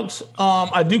hot dogs.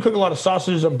 I do cook a lot of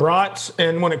sausages and brats.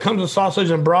 And when it comes to sausage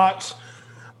and brats,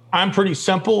 I'm pretty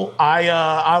simple.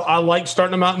 I like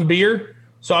starting them out in beer.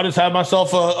 So I just have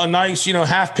myself a nice,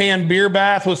 half pan beer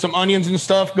bath with some onions and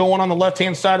stuff going on the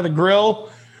left-hand side of the grill,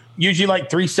 usually like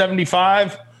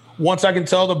 375. Once I can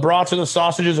tell the brats or the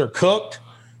sausages are cooked,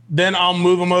 then I'll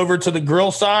move them over to the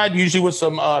grill side, usually with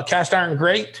some cast iron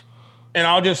grate, and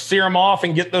I'll just sear them off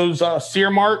and get those sear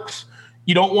marks.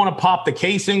 You don't want to pop the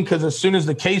casing, because as soon as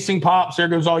the casing pops, there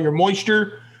goes all your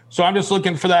moisture. So I'm just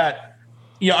looking for that.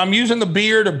 I'm using the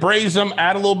beer to braise them,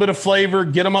 add a little bit of flavor,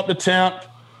 get them up to temp,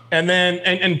 and then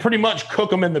and pretty much cook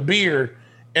them in the beer.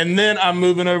 And then I'm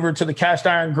moving over to the cast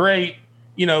iron grate,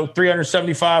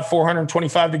 375,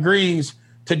 425 degrees,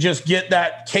 to just get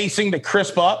that casing to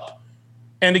crisp up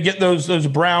and to get those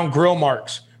brown grill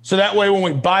marks. So that way when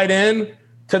we bite in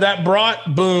to that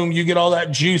brat, boom, you get all that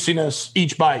juiciness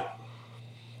each bite.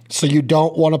 So you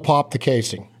don't want to pop the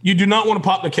casing. You do not want to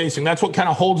pop the casing. That's what kind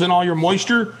of holds in all your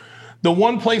moisture. The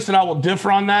one place that I will differ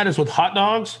on that is with hot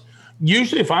dogs.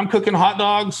 Usually if I'm cooking hot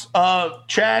dogs,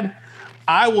 Chad,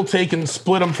 I will take and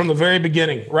split them from the very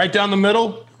beginning, right down the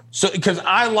middle. So because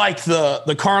I like the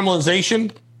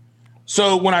caramelization.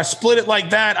 So when I split it like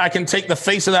that, I can take the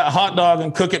face of that hot dog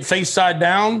and cook it face side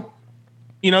down,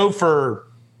 for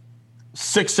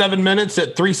 6-7 minutes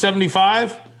at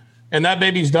 375. And that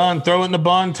baby's done. Throw it in the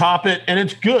bun, top it, and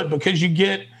it's good because you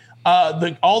get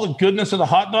all the goodness of the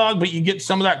hot dog, but you get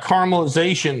some of that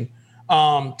caramelization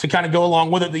to kind of go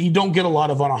along with it that you don't get a lot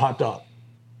of on a hot dog.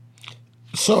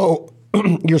 So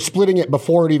you're splitting it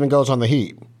before it even goes on the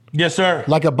heat? Yes, sir.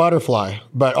 Like a butterfly,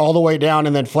 but all the way down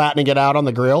and then flattening it out on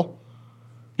the grill?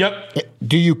 Yep.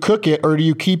 Do you cook it, or do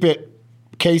you keep it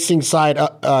casing side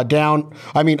down,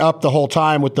 up the whole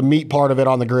time with the meat part of it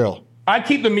on the grill? I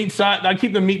keep the meat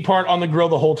part on the grill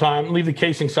the whole time, leave the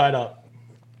casing side up.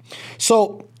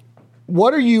 So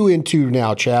what are you into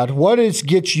now, Chad? What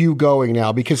gets you going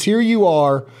now? Because here you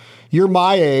are, you're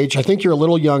my age. I think you're a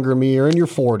little younger than me. You're in your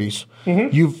 40s.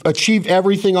 Mm-hmm. You've achieved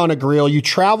everything on a grill. You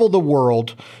travel the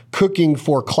world cooking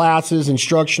for classes,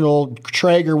 instructional,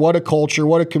 Traeger, what a culture,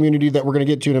 what a community that we're going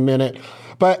to get to in a minute.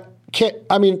 But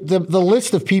I mean, the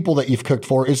list of people that you've cooked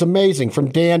for is amazing. From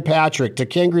Dan Patrick to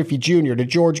Ken Griffey Jr. to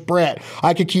George Brett.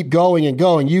 I could keep going and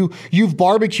going. You've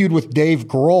barbecued with Dave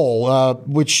Grohl,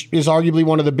 which is arguably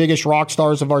one of the biggest rock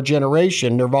stars of our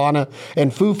generation, Nirvana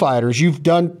and Foo Fighters. You've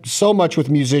done so much with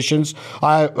musicians.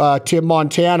 Tim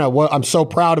Montana. I'm so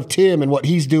proud of Tim and what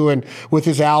he's doing with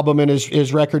his album and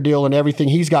his record deal and everything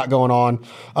he's got going on.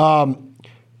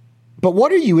 But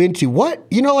what are you into?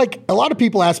 Like a lot of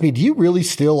people ask me, do you really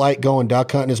still like going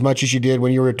duck hunting as much as you did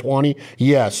when you were 20?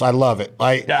 Yes, I love it.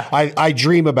 I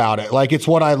dream about it. Like it's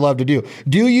what I love to do.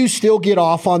 Do you still get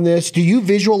off on this? Do you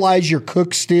visualize your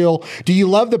cook still? Do you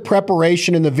love the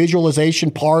preparation and the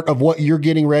visualization part of what you're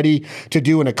getting ready to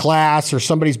do in a class or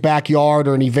somebody's backyard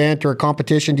or an event or a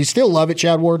competition? Do you still love it,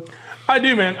 Chad Ward? I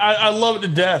do, man. I love it to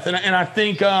death. And I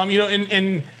think,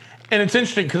 and it's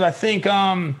interesting because I think,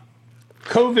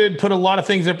 COVID put a lot of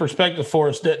things in perspective for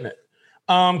us, didn't it?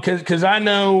 Because I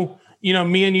know,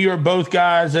 me and you are both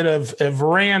guys that have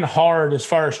ran hard as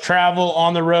far as travel,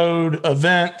 on the road,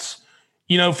 events,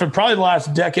 for probably the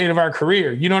last decade of our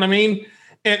career. You know what I mean?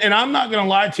 And I'm not going to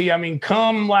lie to you. I mean,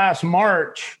 come last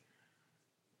March,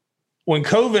 when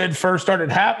COVID first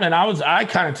started happening, I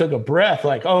kind of took a breath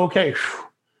like, oh, okay,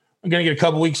 I'm going to get a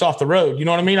couple weeks off the road. You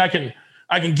know what I mean? I can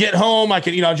get home. I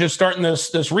can, just starting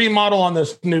this remodel on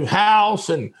this new house.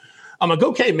 And I'm like,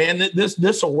 okay, man,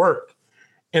 this will work.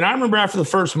 And I remember after the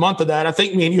first month of that, I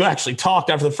think me and you actually talked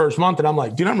after the first month and I'm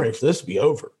like, dude, I'm ready for this to be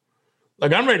over.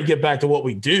 Like I'm ready to get back to what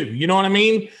we do. You know what I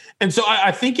mean? And so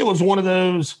I think it was one of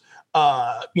those,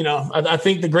 I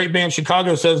think the great band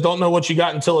Chicago says, don't know what you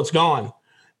got until it's gone.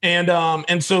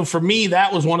 And so for me,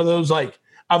 that was one of those, like,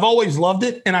 I've always loved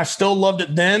it. And I still loved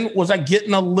it then. Was I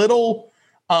getting a little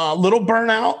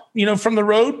burnout, from the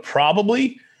road?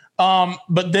 Probably.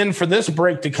 But then for this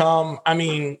break to come, I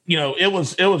mean, it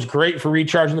was great for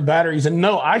recharging the batteries. And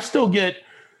no, I still get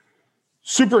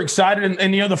super excited.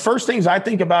 And the first things I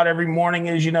think about every morning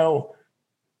is,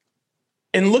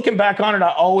 and looking back on it,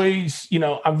 I always,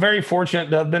 I'm very fortunate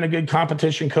to have been a good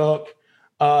competition cook,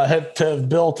 have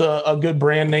built a good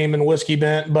brand name in Whiskey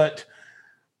Bent, but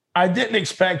I didn't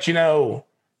expect,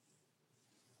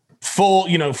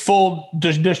 full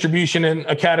distribution in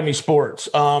Academy Sports.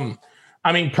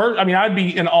 I'd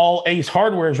be in all Ace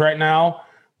Hardwares right now,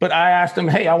 but I asked them,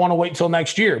 hey, I want to wait till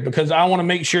next year because I want to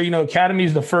make sure, Academy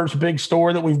is the first big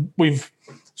store that we've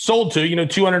sold to,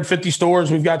 250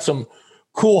 stores. We've got some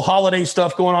cool holiday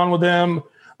stuff going on with them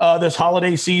this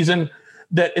holiday season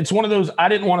that it's one of those, I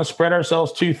didn't want to spread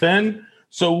ourselves too thin.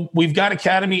 So we've got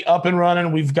Academy up and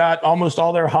running. We've got almost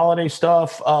all their holiday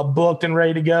stuff booked and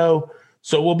ready to go.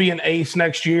 So we'll be an Ace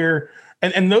next year.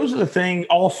 And those are the things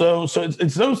also. So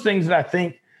it's those things that I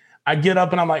think I get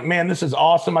up and I'm like, man, this is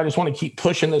awesome. I just want to keep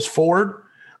pushing this forward.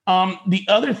 The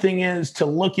other thing is to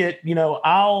look at,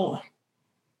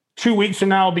 2 weeks from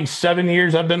now will be 7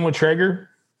 years I've been with Traeger.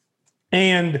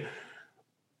 And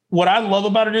what I love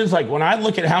about it is like when I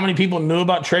look at how many people knew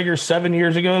about Traeger 7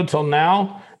 years ago till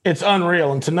now, it's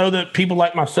unreal. And to know that people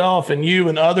like myself and you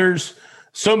and others,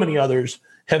 so many others,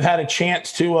 have had a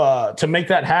chance to make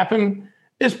that happen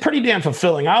is pretty damn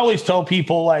fulfilling. I always tell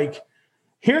people, like,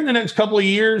 here in the next couple of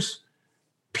years,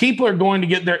 people are going to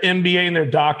get their MBA and their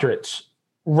doctorates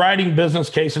writing business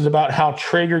cases about how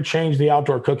Traeger changed the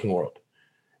outdoor cooking world.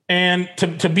 And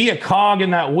to be a cog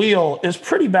in that wheel is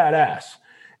pretty badass.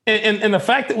 And the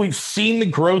fact that we've seen the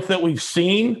growth that we've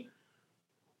seen,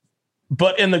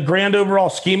 but in the grand overall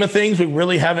scheme of things, we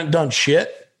really haven't done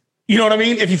shit. You know what I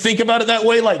mean? If you think about it that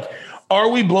way, like, are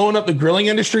we blowing up the grilling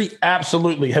industry?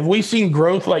 Absolutely. Have we seen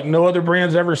growth like no other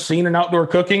brand's ever seen in outdoor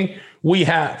cooking? We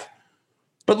have.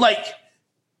 But like,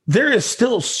 there is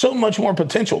still so much more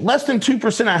potential. Less than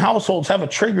 2% of households have a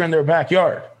Traeger in their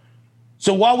backyard.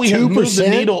 So while we 2%? Have moved the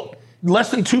needle, less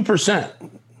than 2%.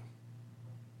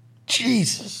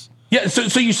 Jesus. Yeah.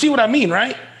 So you see what I mean,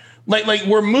 right? Like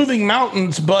we're moving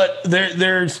mountains, but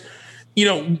there's,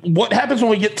 what happens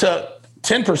when we get to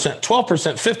 10%, 12%,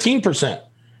 15%?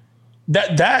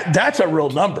 That's a real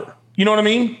number. You know what I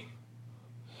mean?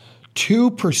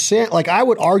 2%. Like I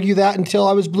would argue that until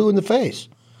I was blue in the face.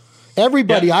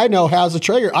 Everybody I know has a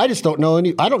Traeger. I just don't know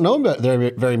any. I don't know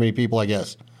very many people, I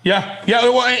guess. Yeah.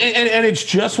 Well, and it's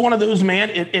just one of those, man.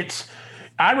 It's.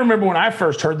 I remember when I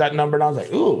first heard that number, and I was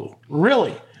like, "Ooh,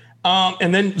 really?"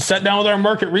 And then sat down with our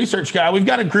market research guy. We've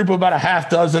got a group of about a half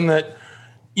dozen that,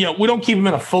 we don't keep them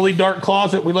in a fully dark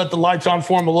closet. We let the lights on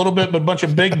for them a little bit, but a bunch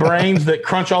of big brains that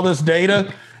crunch all this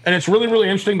data, and it's really, really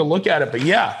interesting to look at it. But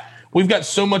yeah, we've got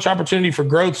so much opportunity for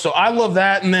growth. So I love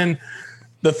that. And then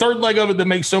the third leg of it that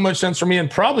makes so much sense for me and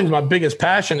probably is my biggest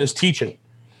passion is teaching.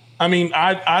 I mean,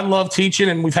 I love teaching,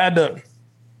 and we've had to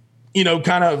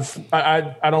kind of,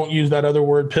 I don't use that other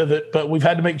word, pivot, but we've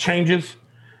had to make changes,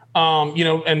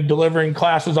 and delivering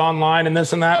classes online and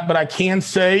this and that. But I can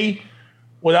say,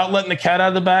 without letting the cat out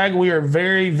of the bag, we are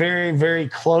very, very, very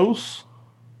close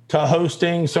to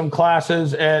hosting some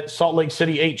classes at Salt Lake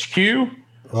City HQ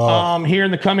here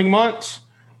in the coming months.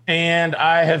 And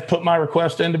I have put my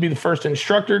request in to be the first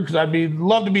instructor because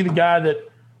love to be the guy that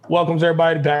welcomes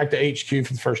everybody back to HQ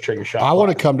for the first Trigger Shop. I want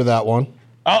to come to that one.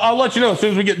 I'll let you know as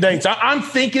soon as we get dates. I'm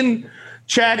thinking,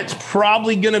 Chad, it's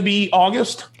probably going to be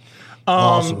August.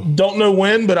 Awesome. Don't know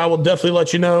when, but I will definitely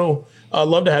let you know. I'd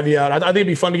love to have you out. I think it'd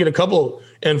be fun to get a couple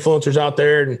influencers out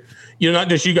there, and not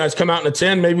just you guys come out in a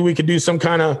 10. Maybe we could do some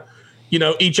kind of,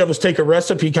 each of us take a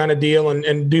recipe kind of deal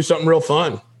and do something real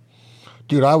fun.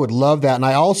 Dude, I would love that. And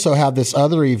I also have this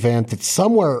other event that's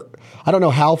somewhere, I don't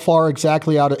know how far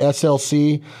exactly out of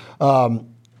SLC.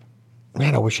 Man,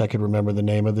 I wish I could remember the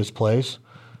name of this place.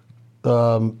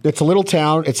 It's a little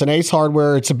town. It's an Ace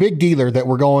Hardware. It's a big dealer that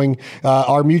we're going.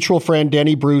 Our mutual friend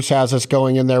Denny Bruce has us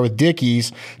going in there with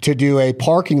Dickies to do a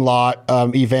parking lot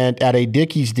event at a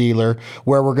Dickies dealer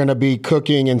where we're going to be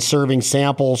cooking and serving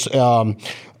samples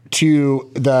to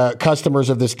the customers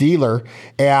of this dealer.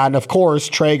 And of course,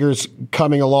 Traeger's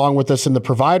coming along with us in the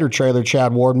provider trailer,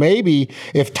 Chad Ward. Maybe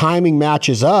if timing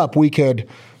matches up, we could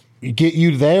get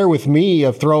you there with me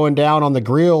of throwing down on the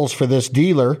grills for this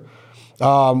dealer.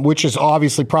 Which is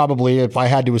obviously probably, if I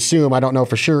had to assume, I don't know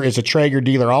for sure, is a Traeger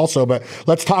dealer also. But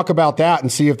let's talk about that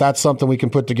and see if that's something we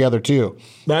can put together too.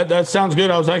 That sounds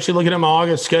good. I was actually looking at my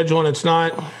August schedule, and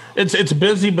it's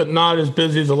busy, but not as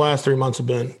busy as the last 3 months have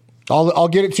been. I'll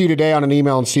get it to you today on an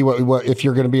email and see what if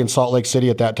you're going to be in Salt Lake City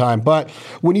at that time. But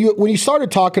when you started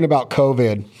talking about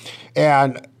COVID,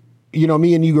 and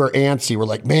me and you were antsy, we're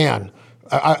like, man,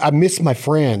 I miss my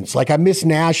friends. Like I miss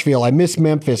Nashville. I miss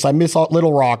Memphis. I miss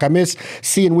Little Rock. I miss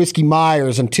seeing Whiskey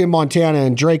Myers and Tim Montana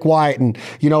and Drake White and,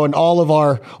 and all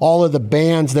of the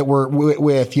bands that we're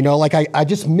with, like I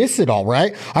just miss it all.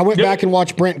 Right. I went back and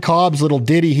watched Brent Cobb's little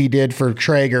ditty he did for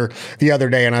Traeger the other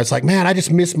day. And I was like, man, I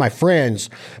just miss my friends.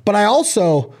 But I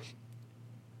also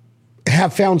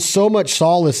have found so much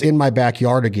solace in my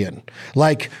backyard again.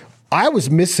 Like I was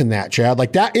missing that, Chad.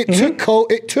 Like that, it took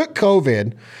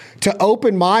COVID to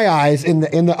open my eyes in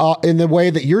the way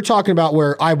that you're talking about,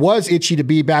 where I was itchy to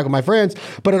be back with my friends,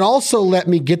 but it also let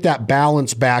me get that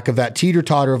balance back of that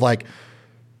teeter-totter of like,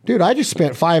 dude, I just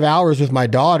spent 5 hours with my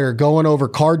daughter going over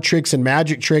card tricks and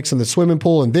magic tricks in the swimming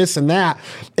pool and this and that.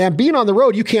 And being on the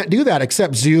road, you can't do that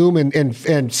except Zoom and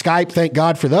Skype. Thank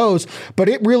God for those. But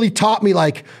it really taught me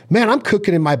like, man, I'm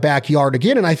cooking in my backyard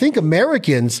again. And I think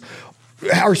Americans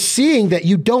are seeing that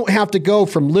you don't have to go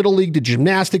from little league to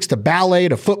gymnastics to ballet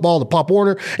to football to Pop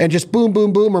Warner and just boom,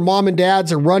 boom, boom, or mom and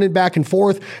dads are running back and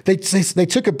forth. They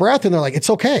took a breath and they're like, it's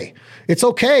okay. It's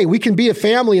okay. We can be a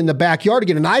family in the backyard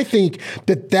again. And I think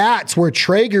that's where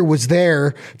Traeger was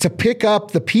there to pick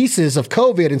up the pieces of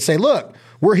COVID and say, look,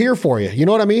 we're here for you. You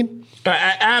know what I mean?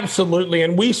 Absolutely.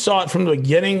 And we saw it from the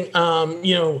beginning.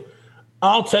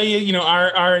 I'll tell you,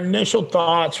 our initial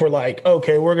thoughts were like,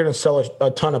 okay, we're going to sell a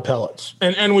ton of pellets.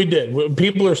 And we did.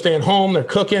 People are staying home. They're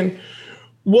cooking.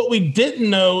 What we didn't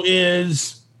know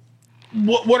is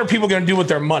what are people going to do with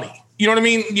their money? You know what I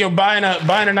mean? Buying a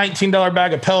 $19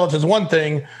 bag of pellets is one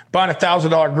thing. Buying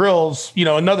 $1,000 grills,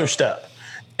 another step.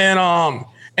 And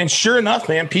sure enough,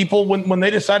 man, people, when they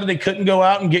decided they couldn't go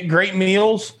out and get great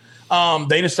meals,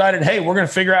 they decided, hey, we're going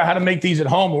to figure out how to make these at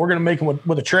home. And we're going to make them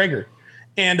with a Traeger.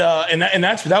 And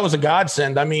that was a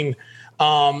godsend. I mean,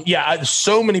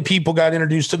 so many people got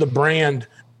introduced to the brand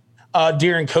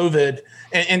during COVID.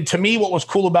 And to me, what was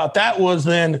cool about that was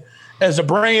then as a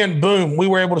brand, boom, we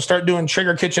were able to start doing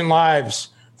Trigger Kitchen Lives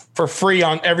for free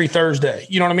on every Thursday.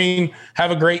 You know what I mean?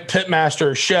 Have a great pitmaster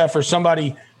or chef or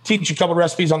somebody teach you a couple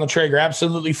recipes on the Traeger,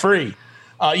 absolutely free.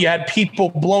 You had people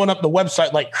blowing up the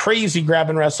website like crazy,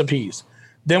 grabbing recipes.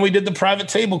 Then we did the private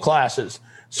table classes.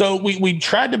 So we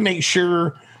tried to make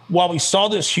sure while we saw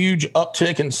this huge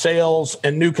uptick in sales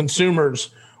and new consumers,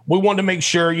 we wanted to make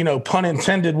sure, pun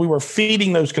intended, we were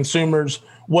feeding those consumers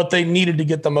what they needed to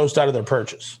get the most out of their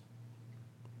purchase.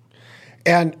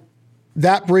 And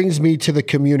that brings me to the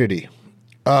community.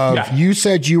 You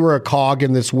said you were a cog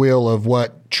in this wheel of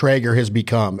what Traeger has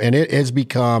become, and it has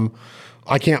become,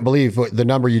 I can't believe the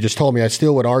number you just told me. I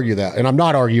still would argue that. And I'm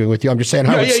not arguing with you. I'm just saying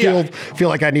I would still feel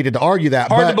like I needed to argue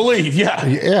that. Hard to believe, yeah.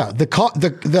 Yeah.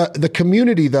 The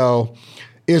community, though,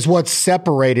 is what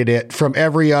separated it from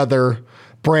every other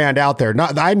brand out there.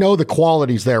 I know the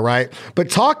quality's there, right?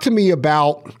 But talk to me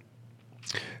about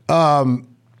the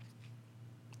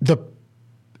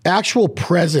actual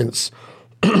presence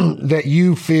that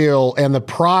you feel and the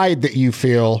pride that you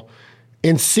feel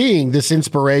and seeing this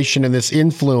inspiration and this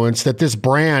influence that this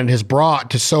brand has brought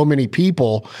to so many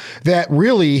people that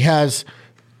really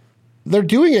they're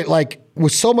doing it like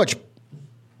with so much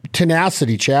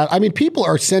tenacity, Chad. I mean, people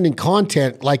are sending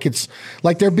content like it's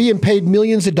like they're being paid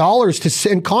millions of dollars to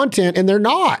send content, and they're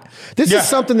not. This is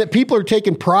something that people are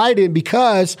taking pride in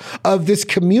because of this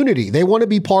community. They want to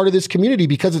be part of this community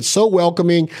because it's so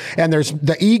welcoming, and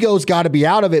the ego's got to be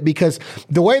out of it, because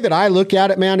the way that I look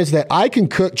at it, man, is that I can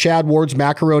cook Chad Ward's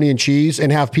macaroni and cheese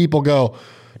and have people go,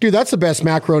 dude, that's the best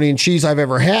macaroni and cheese I've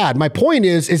ever had. My point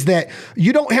is that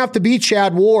you don't have to be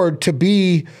Chad Ward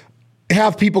to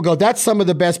have people go, that's some of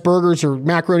the best burgers or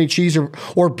macaroni and cheese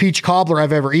or peach cobbler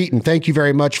I've ever eaten. Thank you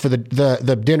very much for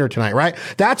the dinner tonight, right?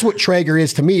 That's what Traeger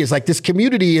is to me, is like this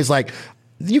community is like,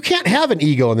 you can't have an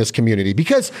ego in this community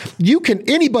because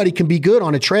anybody can be good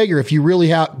on a Traeger if you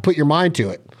really put your mind to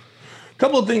it. A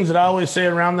couple of things that I always say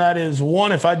around that is,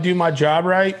 one, if I do my job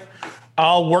right,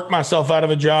 I'll work myself out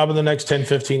of a job in the next 10,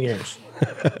 15 years.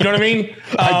 You know what I mean?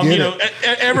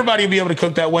 Everybody will be able to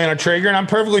cook that way on a Traeger, and I'm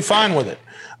perfectly fine with it.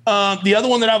 The other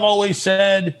one that I've always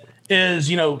said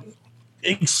is,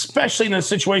 especially in a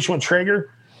situation with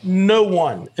Traeger, no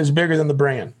one is bigger than the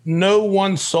brand. No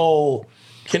one soul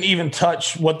can even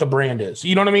touch what the brand is.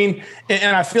 You know what I mean?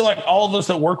 And I feel like all of us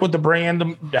that work with the brand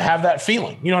have that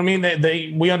feeling. You know what I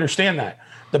mean? We understand that.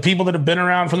 The people that have been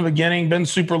around from the beginning, been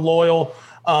super loyal,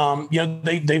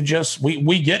 they've just,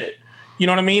 we get it. You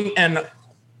know what I mean?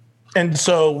 And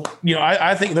so,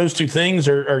 I think those two things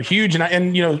are huge.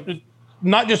 And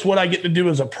not just what I get to do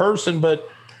as a person, but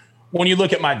when you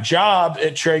look at my job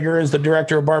at Traeger as the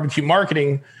director of barbecue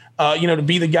marketing, to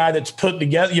be the guy that's put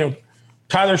together,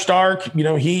 Tyler Stark,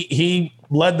 he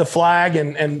led the flag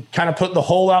and kind of put the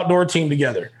whole outdoor team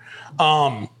together.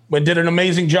 We did an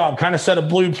amazing job, kind of set a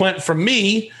blueprint for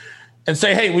me and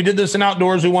say, hey, we did this in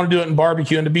outdoors. We want to do it in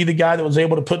barbecue, and to be the guy that was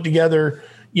able to put together,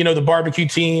 the barbecue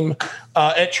team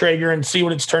at Traeger and see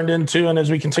what it's turned into. And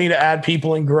as we continue to add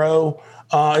people and grow,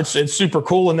 it's super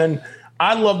cool. And then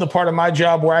I love the part of my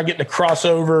job where I get to cross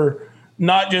over,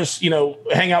 not just,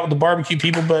 hang out with the barbecue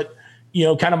people, but,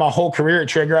 kind of my whole career at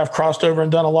Traeger. I've crossed over and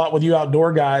done a lot with you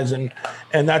outdoor guys, and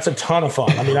that's a ton of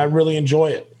fun. I mean, I really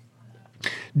enjoy it.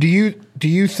 Do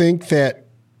you think that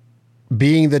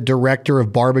being the director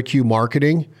of barbecue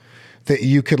marketing, that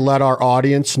you could let our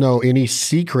audience know any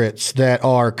secrets that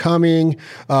are coming?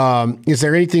 Is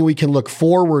there anything we can look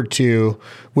forward to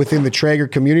within the Traeger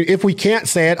community? If we can't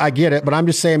say it, I get it, but I'm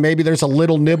just saying maybe there's a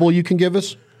little nibble you can give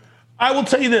us. I will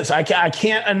tell you this. I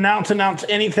can't announce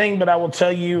anything, but I will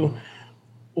tell you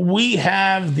we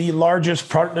have the largest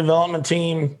product development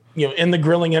team, in the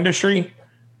grilling industry,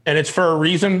 and it's for a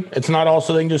reason. It's not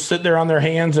also they can just sit there on their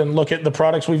hands and look at the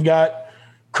products we've got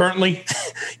currently.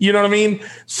 You know what I mean?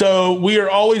 So we are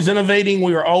always innovating.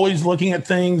 We are always looking at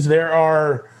things. There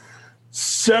are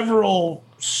several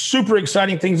super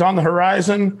exciting things on the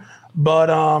horizon, but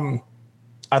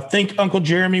I think Uncle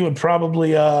Jeremy would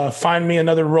probably find me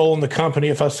another role in the company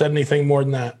if I said anything more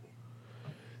than that.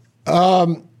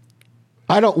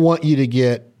 I don't want you to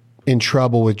get in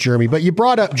trouble with Jeremy, but you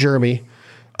brought up Jeremy.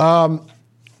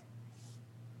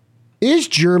 Is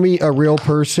Jeremy a real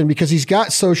person? Because he's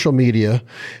got social media.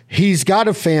 He's got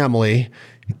a family.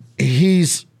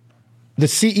 He's the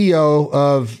CEO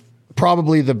of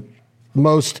probably the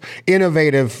most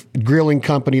innovative grilling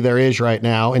company there is right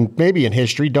now, and maybe in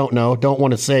history. Don't know. Don't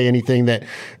want to say anything that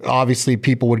obviously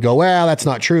people would go, well, that's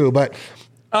not true. But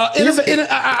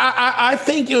I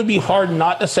think it would be hard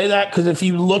not to say that, because if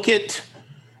you look at,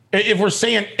 if we're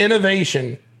saying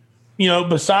innovation,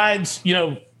 besides,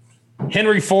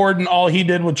 Henry Ford and all he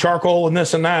did with charcoal and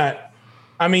this and that,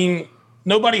 I mean,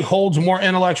 nobody holds more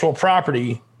intellectual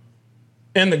property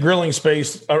in the grilling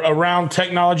space around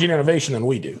technology and innovation than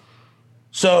we do.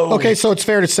 So, okay, so it's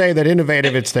fair to say that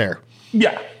innovative, it's there.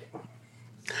 Yeah.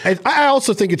 I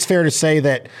also think it's fair to say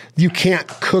that you can't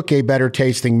cook a better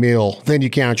tasting meal than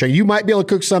you can on Traeger. You might be able to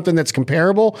cook something that's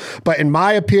comparable, but in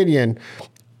my opinion,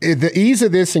 the ease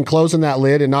of this and closing that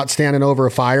lid and not standing over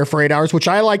a fire for 8 hours, which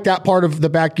I like that part of the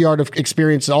backyard of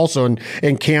experience also,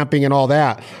 and camping and all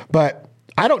that. But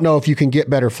I don't know if you can get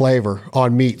better flavor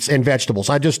on meats and vegetables.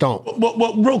 I just don't.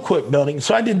 Well, real quick, Belding.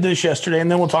 So I did this yesterday,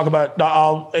 and then we'll talk about,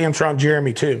 I'll answer on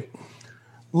Jeremy too.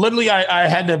 Literally, I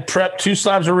had to prep 2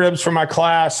 slabs of ribs for my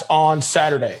class on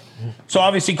Saturday. So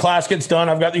obviously class gets done.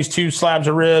 I've got these 2 slabs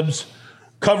of ribs,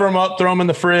 cover them up, throw them in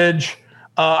the fridge.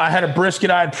 I had a brisket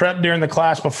I had prepped during the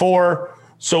class before.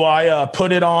 So I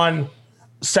put it on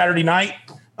Saturday night,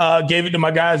 gave it to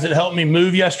my guys that helped me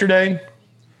move yesterday.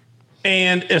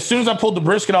 And as soon as I pulled the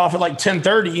brisket off at like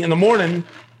 10:30 in the morning,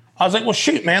 I was like, well,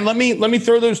 shoot, man, let me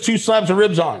throw those 2 slabs of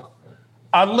ribs on.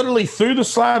 I literally threw the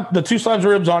 2 slabs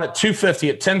of ribs on at 250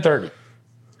 at 10:30.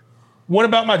 Went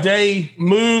about my day,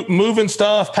 moving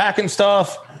stuff, packing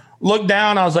stuff. Looked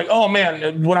down. I was like, oh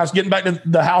man, when I was getting back to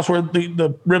the house where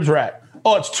the ribs were at,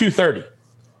 oh, it's 2:30.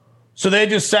 So they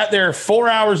just sat there 4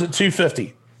 hours at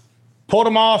 250. Pulled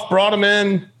them off, brought them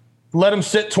in, let them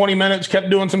sit 20 minutes, kept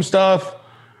doing some stuff.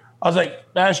 I was like,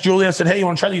 I asked Julie, I said, hey, you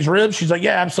want to try these ribs? She's like,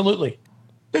 yeah, absolutely.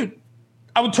 Dude,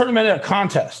 I would turn them into a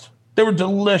contest. They were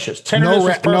delicious. No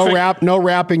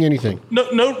wrapping, anything.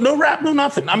 No wrap, no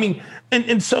nothing. I mean,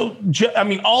 and so, I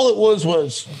mean, all it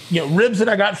was, ribs that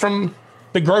I got from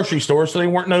the grocery store. So they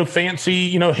weren't no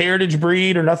fancy, heritage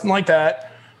breed or nothing like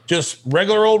that. Just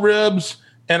regular old ribs.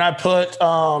 And I put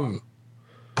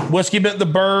Whiskey Bent the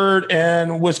Bird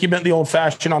and Whiskey Bent the Old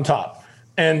Fashioned on top.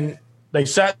 And they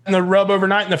sat in the rub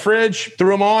overnight in the fridge,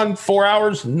 threw them on, 4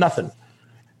 hours, nothing.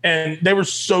 And they were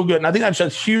so good. And I think that's a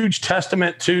huge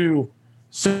testament to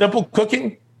simple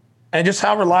cooking and just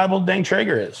how reliable Dane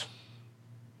Traeger is.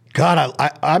 God,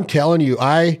 I'm telling you,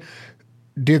 I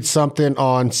did something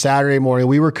on Saturday morning.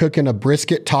 We were cooking a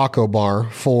brisket taco bar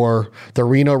for the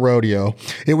Reno Rodeo.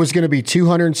 It was going to be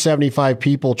 275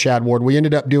 people, Chad Ward. We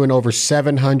ended up doing over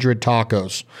 700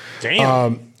 tacos.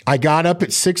 Damn. I got up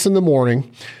at 6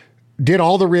 a.m, did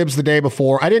all the ribs the day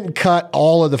before. I didn't cut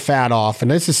all of the fat off. And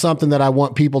this is something that I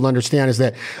want people to understand is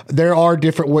that there are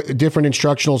different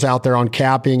instructionals out there on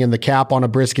capping and the cap on a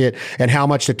brisket and how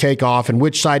much to take off and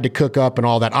which side to cook up and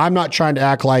all that. I'm not trying to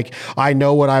act like I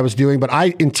know what I was doing, but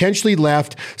I intentionally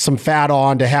left some fat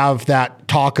on to have that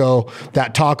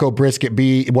taco brisket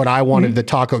be what I wanted the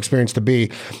taco experience to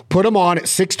be. Put them on at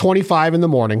 6:25 in the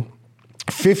morning,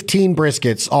 15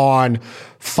 briskets on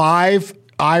 5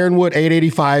 Ironwood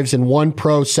 885s and 1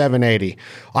 Pro 780.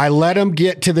 I let them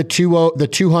get to the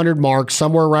 200 mark,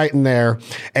 somewhere right in there.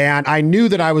 And I knew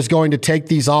that I was going to take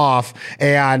these off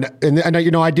and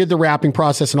I did the wrapping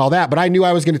process and all that, but I knew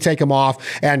I was going to take them off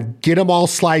and get them all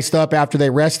sliced up after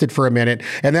they rested for a minute.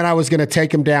 And then I was going to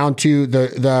take them down to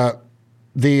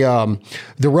the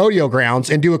rodeo grounds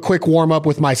and do a quick warm up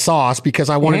with my sauce because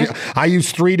I wanted I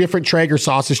used 3 different Traeger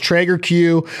sauces: Traeger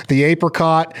Q, the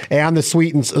apricot, and the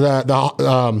sweet and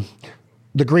the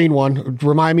green one.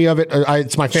 Remind me of it.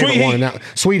 It's my favorite Sweet one. Heat.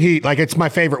 Sweet Heat, like it's my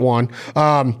favorite one.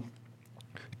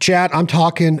 Chad, I'm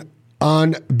talking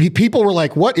people were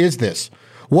like, "What is this?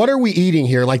 What are we eating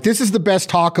here? Like, this is the best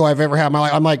taco I've ever had in my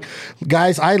life." I'm like,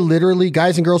 guys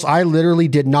and girls, I literally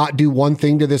did not do one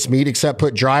thing to this meat except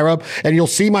put dry rub. And you'll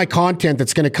see my content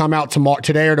that's going to come out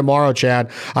today or tomorrow, Chad.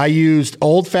 I used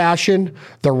Old Fashioned,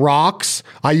 the Rocks.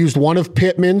 I used one of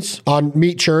Pittman's on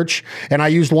Meat Church, and I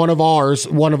used one of ours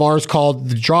called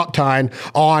the Drop Tine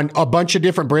on a bunch of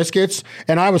different briskets.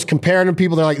 And I was comparing them.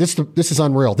 People, they're like, this is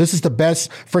unreal. This is the best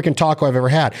freaking taco I've ever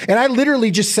had. And I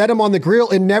literally just set them on the grill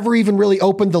and never even really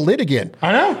opened the lid again.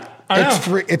 I know.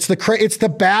 It's the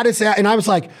baddest. And I was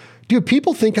like, dude,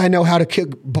 people think I know how to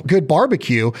cook good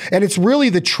barbecue, and it's really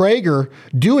the Traeger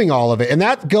doing all of it. And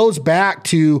that goes back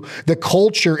to the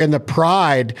culture and the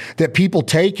pride that people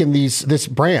take in this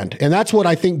brand. And that's what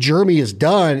I think Jeremy has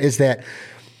done, is that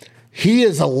he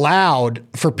is allowed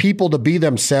for people to be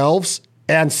themselves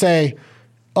and say,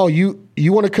 oh, you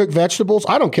want to cook vegetables?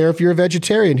 I don't care if you're a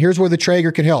vegetarian. Here's where the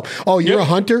Traeger can help. Oh, you're a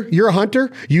hunter? You're a hunter?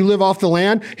 You live off the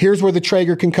land? Here's where the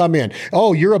Traeger can come in.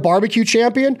 Oh, you're a barbecue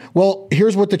champion? Well,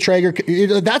 here's what the Traeger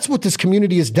that's what this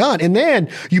community has done. And then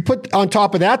you put on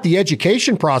top of that the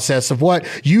education process of what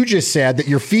you just said, that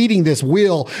you're feeding this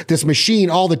machine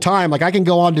all the time. Like, I can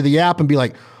go onto the app and be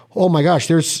like, oh my gosh,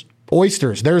 there's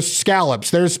oysters, there's scallops,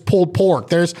 there's pulled pork,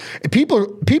 there's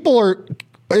people are.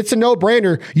 It's a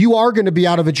no-brainer. You are going to be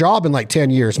out of a job in like 10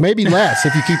 years, maybe less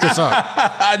if you keep this up.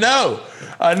 I know.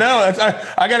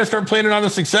 I got to start planning on the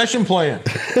succession plan.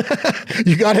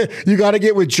 You got to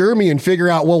get with Jeremy and figure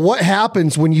out, well, what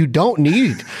happens when you don't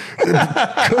need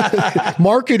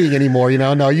marketing anymore?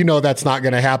 No, that's not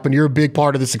going to happen. You're a big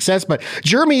part of the success, but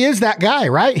Jeremy is that guy,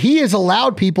 right? He has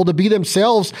allowed people to be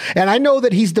themselves. And I know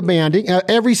that he's demanding.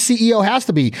 Every CEO has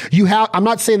to be. I'm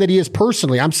not saying that he is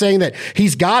personally. I'm saying that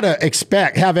he's got to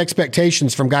have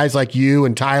expectations from guys like you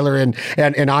and Tyler and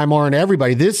Imar and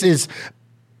everybody. This is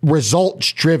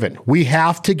results driven. We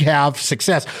have to have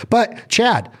success. But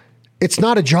Chad, it's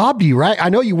not a job to you, right? I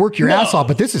know you work your ass off,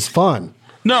 but this is fun.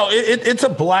 No, it's a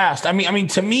blast. I mean,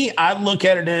 to me, I look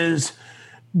at it as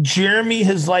Jeremy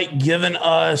has like given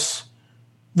us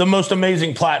the most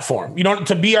amazing platform,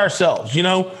 to be ourselves,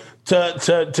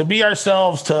 to be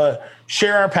ourselves, to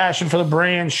share our passion for the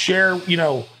brand, share,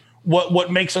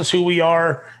 what makes us who we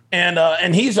are.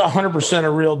 And he's 100%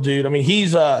 a real dude. I mean,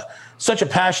 he's such a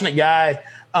passionate guy.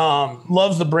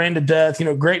 Loves the brand to death,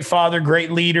 great father,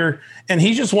 great leader. And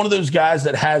he's just one of those guys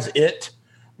that has it.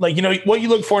 Like, what you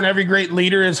look for in every great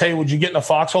leader is, hey, would you get in a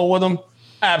foxhole with him?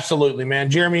 Absolutely, man.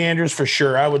 Jeremy Andrews, for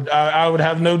sure. I would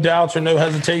have no doubts or no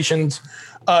hesitations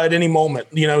at any moment.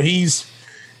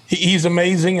 He's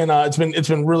amazing. And it's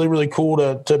been really, really cool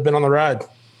to have been on the ride.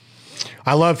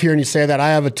 I love hearing you say that. I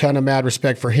have a ton of mad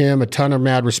respect for him, a ton of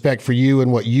mad respect for you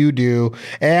and what you do.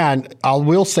 And I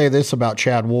will say this about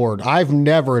Chad Ward. I've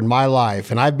never in my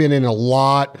life, and I've been in a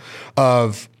lot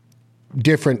of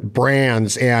different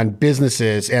brands and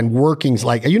businesses and workings,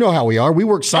 like, how we are. We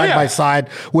work side by side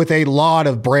with a lot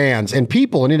of brands and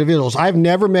people and individuals. I've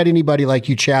never met anybody like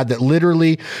you, Chad, that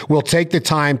literally will take the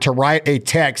time to write a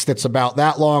text that's about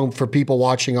that long for people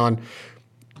watching on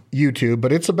YouTube,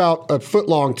 but it's about a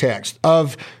foot-long text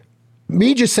of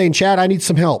me just saying, Chad, I need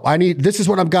some help. This is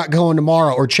what I've got going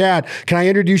tomorrow. Or Chad, can I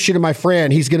introduce you to my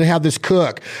friend? He's going to have this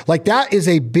cook. Like, that is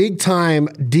a big time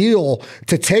deal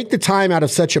to take the time out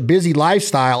of such a busy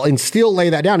lifestyle and still lay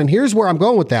that down. And here's where I'm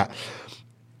going with that.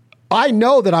 I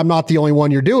know that I'm not the only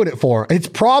one you're doing it for. It's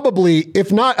probably,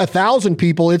 if not 1,000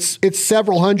 people, it's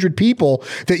several hundred people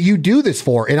that you do this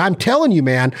for. And I'm telling you,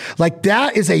 man, like,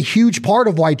 that is a huge part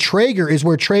of why Traeger is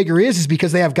where Traeger is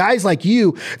because they have guys like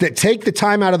you that take the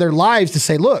time out of their lives to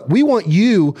say, look, we want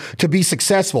you to be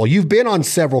successful. You've been on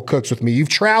several cooks with me. You've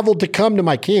traveled to come to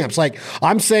my camps. Like,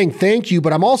 I'm saying thank you,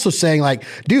 but I'm also saying, like,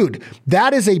 dude,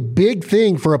 that is a big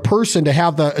thing for a person to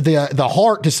have the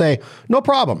heart to say, no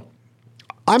problem.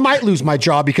 I might lose my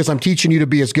job because I'm teaching you to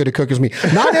be as good a cook as me.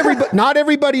 Not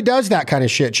everybody does that kind of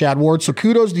shit, Chad Ward. So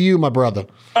kudos to you, my brother.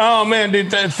 Oh man,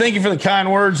 dude, thank you for the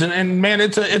kind words. And man,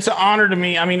 it's an honor to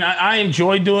me. I mean, I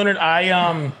enjoy doing it.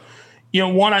 I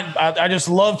just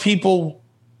love people,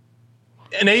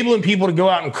 enabling people to go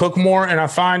out and cook more. And I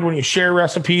find when you share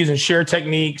recipes and share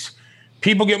techniques,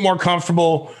 people get more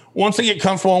comfortable. Once they get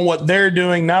comfortable on what they're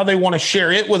doing, now they want to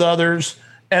share it with others,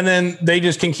 and then they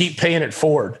just can keep paying it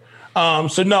forward.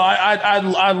 So no,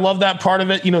 I love that part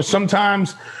of it.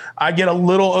 Sometimes I get a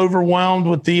little overwhelmed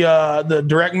with the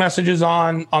direct messages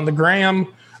on the gram.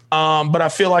 But I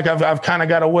feel like I've kind of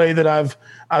got a way that I've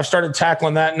started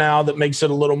tackling that now that makes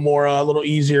it a little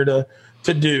easier to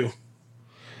do.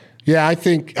 Yeah,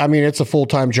 I mean, it's a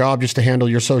full-time job just to handle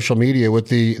your social media with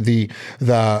the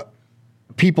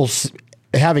people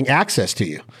having access to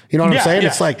you. You know what I'm saying? Yeah.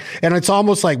 It's like, and it's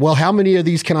almost like, well, how many of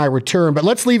these can I return? But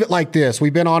let's leave it like this.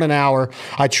 We've been on an hour.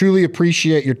 I truly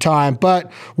appreciate your time. But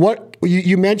what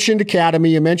you mentioned Academy,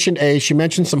 you mentioned Ace, you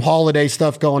mentioned some holiday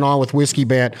stuff going on with Whiskey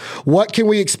Bent. What can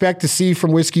we expect to see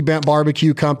from Whiskey Bent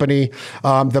Barbecue Company?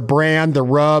 The brand, the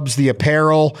rubs, the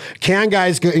apparel. Can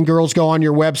guys and girls go on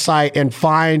your website and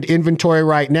find inventory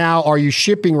right now? Are you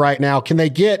shipping right now? Can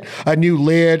they get a new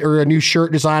lid or a new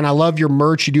shirt design? I love your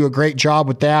merch. You do a great job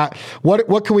with that.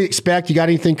 What can we expect? You got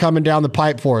anything coming down the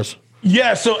pipe for us?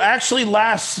 Yeah. So actually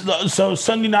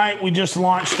Sunday night, we just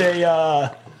launched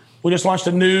a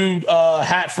new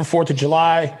hat for 4th of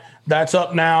July. That's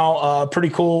up now. Pretty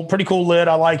cool lid.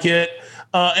 I like it.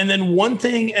 And then one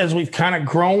thing, as we've kind of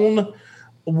grown,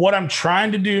 what I'm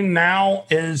trying to do now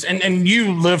is, and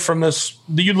you live in this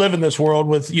world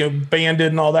with, Banded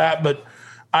and all that, but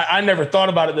I never thought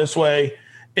about it this way,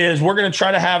 is we're going to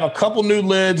try to have a couple new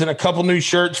lids and a couple new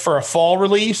shirts for a fall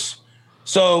release.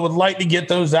 So would like to get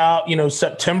those out,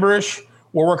 September-ish.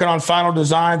 We're working on final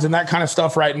designs and that kind of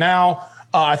stuff right now.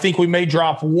 I think we may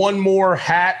drop one more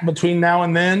hat between now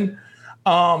and then.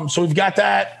 So we've got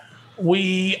that.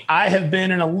 I have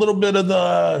been in a little bit of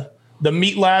the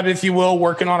meat lab, if you will,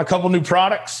 working on a couple new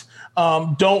products.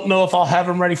 Don't know if I'll have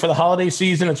them ready for the holiday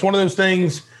season. It's one of those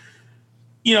things,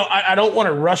 I don't want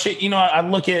to rush it. I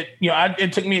look at,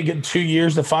 it took me a good 2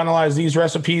 years to finalize these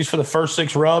recipes for the first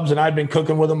 6 rubs, and I've been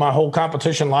cooking with them my whole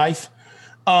competition life.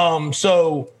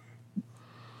 So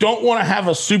don't want to have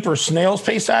a super snail's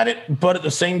pace at it, but at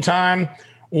the same time,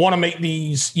 want to make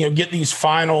these, get these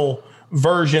final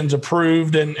versions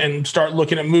approved and start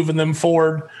looking at moving them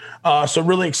forward. So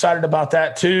really excited about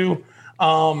that too.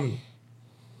 And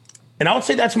I would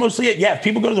say that's mostly it. Yeah. If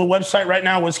people go to the website right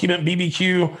now,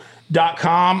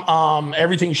 whiskeyBentBBQ.com,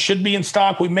 everything should be in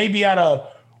stock. We may be at a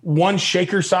 1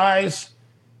 shaker size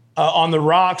on the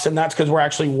rocks, and that's because we're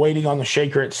actually waiting on the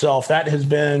shaker itself. That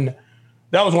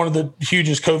was one of the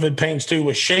hugest COVID pains too,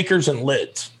 with shakers and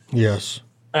lids. Yes.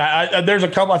 There's a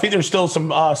couple. I think there's still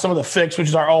some of the Fix, which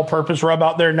is our all-purpose rub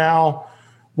out there now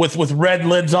with red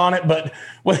lids on it. But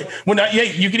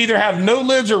you can either have no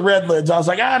lids or red lids. I was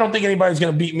like, I don't think anybody's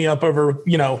going to beat me up over,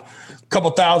 a couple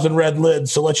thousand red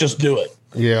lids. So let's just do it.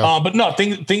 Yeah. But no,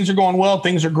 things are going well.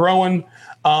 Things are growing.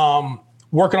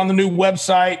 working on the new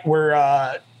website.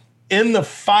 We're in the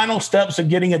final steps of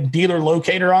getting a dealer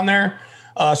locator on there,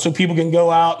 so people can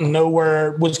go out and know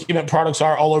where Whiskey Event products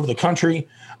are all over the country,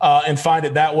 and find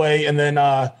it that way. And then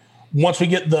once we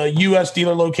get the U.S.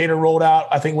 dealer locator rolled out,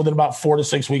 I think within about 4 to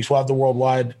 6 weeks, we'll have the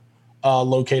worldwide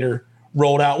locator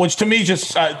rolled out, which to me is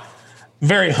just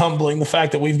very humbling. The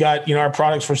fact that we've got, our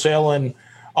products for sale in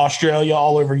Australia,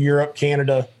 all over Europe,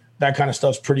 Canada, that kind of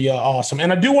stuff's pretty awesome.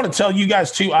 And I do want to tell you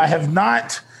guys too, I have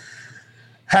not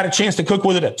had a chance to cook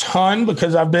with it a ton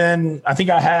because I think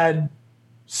I had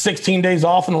 16 days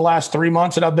off in the last 3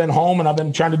 months that I've been home, and I've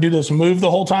been trying to do this move the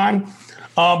whole time.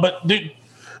 But dude,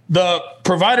 the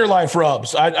Provider Life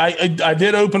rubs, I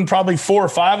did open probably 4 or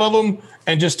 5 of them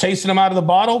and just tasting them out of the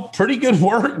bottle. Pretty good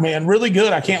work, man. Really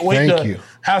good. I can't wait to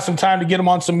have some time to get them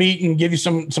on some meat and give you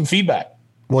some feedback.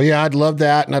 Well, yeah, I'd love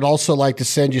that. And I'd also like to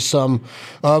send you some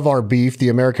of our beef, the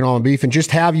American almond beef, and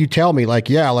just have you tell me,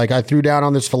 I threw down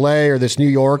on this filet or this New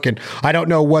York, and I don't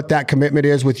know what that commitment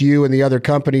is with you and the other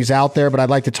companies out there, but I'd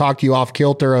like to talk to you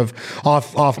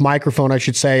off microphone, I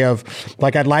should say,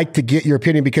 I'd like to get your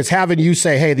opinion, because having you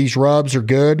say, hey, these rubs are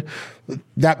good,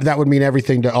 that would mean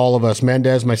everything to all of us,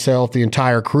 Mendez, myself, the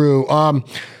entire crew.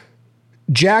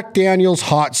 Jack Daniel's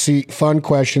hot seat, fun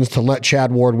questions to let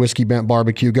Chad Ward Whiskey Bent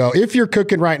Barbecue go. If you're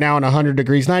cooking right now in 100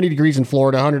 degrees, 90 degrees in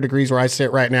Florida, 100 degrees where I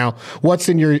sit right now, what's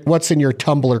in your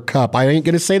tumbler cup? I ain't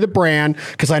going to say the brand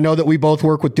because I know that we both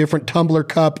work with different tumbler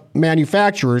cup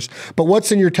manufacturers, but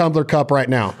what's in your tumbler cup right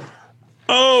now?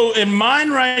 Oh, and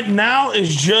mine right now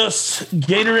is just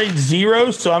Gatorade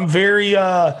Zero. So I'm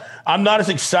I'm not as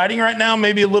exciting right now.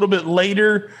 Maybe a little bit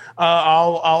later,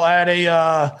 I'll add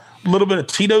a little bit of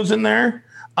Tito's in there.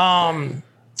 And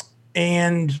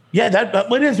yeah,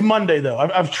 it is Monday though.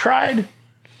 I've kind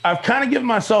of given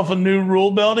myself a new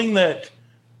rule building that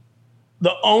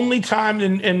the only time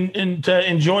to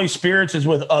enjoy spirits is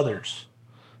with others.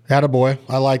 Attaboy.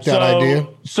 I like that idea.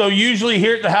 So usually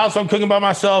here at the house, I'm cooking by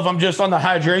myself. I'm just on the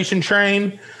hydration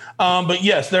train. But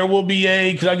yes, there will be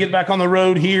because I get back on the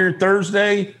road here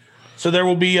Thursday. So there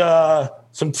will be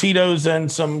some Tito's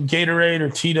and some Gatorade or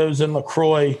Tito's and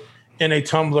LaCroix in a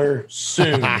tumbler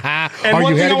soon. And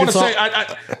one thing I want to say,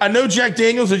 I know Jack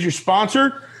Daniel's is your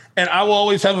sponsor, and I will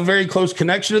always have a very close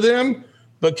connection to them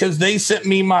because they sent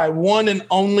me my one and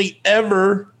only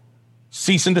ever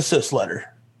cease and desist letter.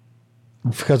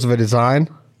 Because of a design?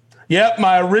 Yep,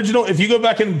 my original. If you go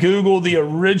back and Google the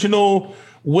original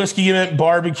Whiskey Event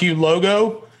Barbecue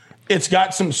logo, it's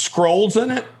got some scrolls in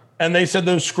it, and they said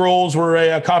those scrolls were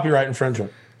a copyright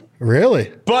infringement.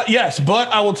 Really? But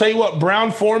I will tell you what,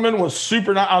 Brown-Forman was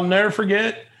super nice. I'll never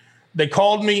forget. They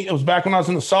called me. It was back when I was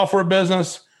in the software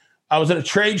business. I was at a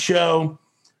trade show,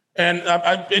 and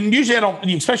usually I don't,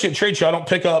 especially at a trade show, I don't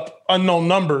pick up unknown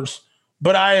numbers.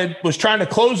 But I was trying to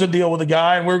close a deal with a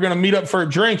guy, and we were going to meet up for a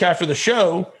drink after the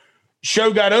show.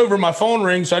 Show got over, my phone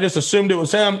rings, so I just assumed it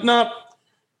was him. Nope.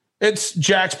 It's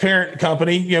Jack's parent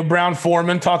company,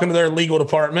 Brown-Forman, talking to their legal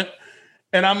department.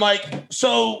 And I'm like,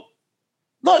 so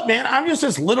look, man, I'm just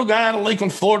this little guy out of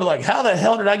Lakeland, Florida. Like, how the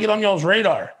hell did I get on y'all's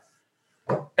radar?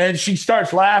 And she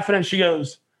starts laughing and she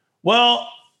goes, well,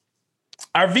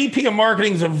 our VP of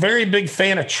marketing is a very big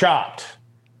fan of Chopped.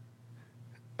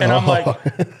 And I'm like,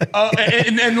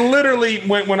 and literally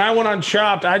when I went on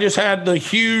Chopped, I just had the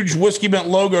huge Whiskey Bent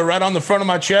logo right on the front of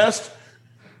my chest.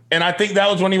 And I think that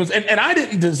was when he was, and I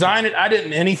didn't design it. I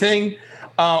didn't anything.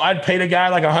 I'd paid a guy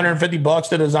like $150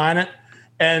 to design it.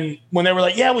 And when they were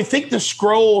like, yeah, we think the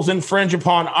scrolls infringe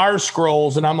upon our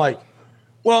scrolls. And I'm like,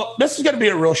 well, this is going to be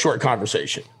a real short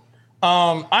conversation.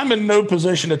 I'm in no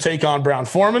position to take on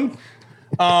Brown-Forman.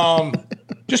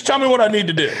 Just tell me what I need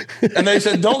to do. And they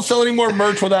said, don't sell any more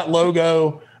merch with that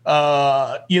logo.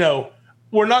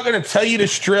 We're not going to tell you to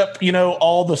strip,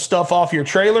 all the stuff off your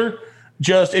trailer.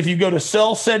 Just if you go to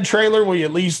sell said trailer, will you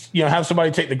at least, have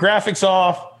somebody take the graphics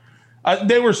off?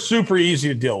 They were super easy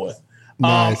to deal with.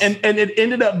 Nice. And it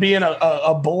ended up being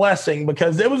a blessing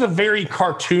because it was a very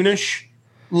cartoonish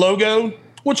logo,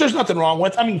 which there's nothing wrong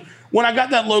with. I mean, when I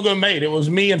got that logo made, it was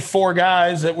me and 4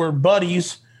 guys that were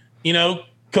buddies,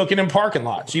 cooking in parking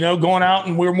lots, going out,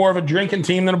 and we were more of a drinking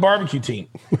team than a barbecue team.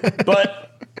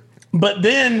 But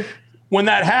then when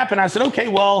that happened, I said, okay,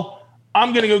 well,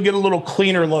 I'm going to go get a little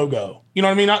cleaner logo. You know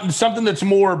what I mean? Not, something that's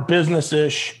more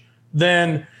business-ish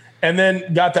than. And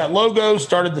then got that logo,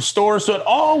 started the store. So it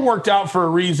all worked out for a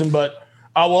reason, but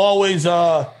I will always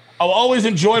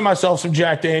enjoy myself some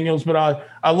Jack Daniel's, but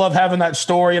I love having that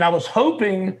story. And I was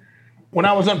hoping when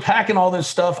I was unpacking all this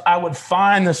stuff, I would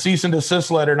find the cease and desist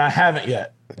letter, and I haven't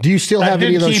yet. Do you still have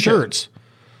any of those shirts?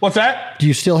 What's that? Do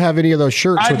you still have any of those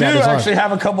shirts? I with do that design? actually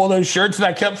have a couple of those shirts that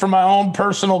I kept from my own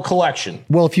personal collection.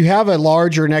 Well, if you have a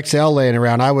large or an XL laying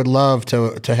around, I would love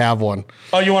to have one.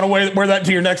 Oh, you want to wear that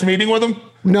to your next meeting with them?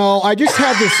 No, I just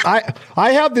have this.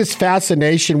 I have this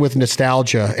fascination with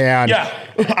nostalgia, and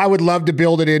I would love to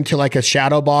build it into like a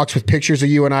shadow box with pictures of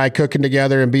you and I cooking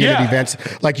together and being at events,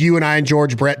 like you and I and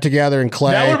George Brett together and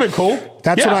Clay. That would have been cool.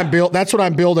 That's what I'm built. That's what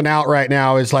I'm building out right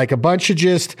now. Is like a bunch of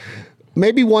just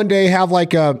maybe one day have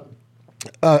like a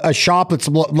shop that's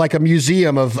like a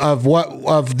museum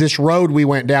of this road we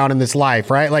went down in this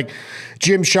life, right? Like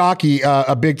Jim Shockey,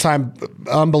 a big time,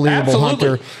 unbelievable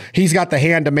hunter. He's got the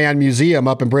Hand to Man Museum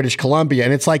up in British Columbia,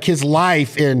 and it's like his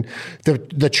life in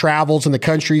the travels and the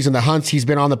countries and the hunts he's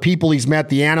been on, the people he's met,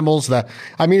 the animals.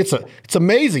 It's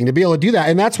amazing to be able to do that,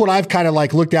 and that's what I've kind of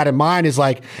like looked at in mine is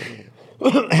like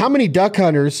how many duck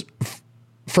hunters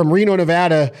from Reno,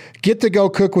 Nevada, get to go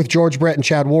cook with George Brett and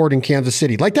Chad Ward in Kansas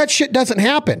City. Like that shit doesn't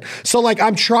happen. So like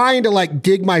I'm trying to like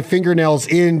dig my fingernails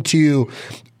into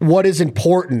what is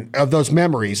important of those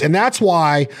memories. And that's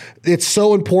why it's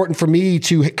so important for me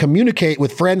to communicate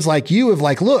with friends like you of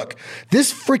like, look,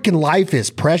 this freaking life is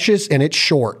precious and it's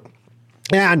short.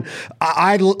 And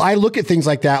I look at things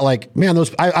like that, like, man,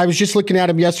 I was just looking at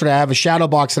them yesterday. I have a shadow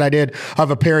box that I did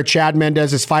of a pair of Chad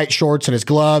Mendez's fight shorts and his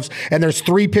gloves. And there's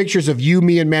 3 pictures of you,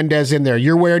 me, and Mendez in there.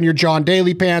 You're wearing your John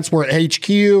Daly pants. We're at HQ.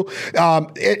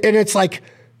 And it's like,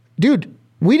 dude,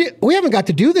 we haven't got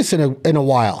to do this in a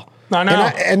while. I know.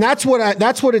 And that's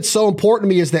what it's so important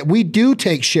to me is that we do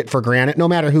take shit for granted, no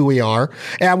matter who we are.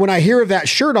 And when I hear of that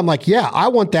shirt, I'm like, yeah, I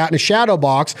want that in a shadow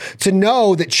box to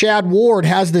know that Chad Ward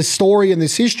has this story and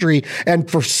this history.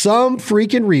 And for some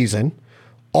freaking reason,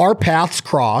 our paths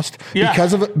crossed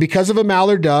because of a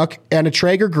mallard duck and a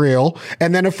Traeger grill,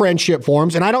 and then a friendship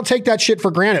forms. And I don't take that shit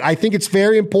for granted. I think it's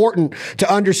very important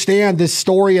to understand this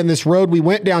story and this road we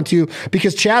went down to,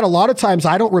 because Chad, a lot of times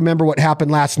I don't remember what happened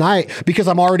last night because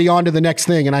I'm already on to the next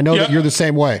thing. And I know that you're the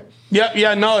same way. No,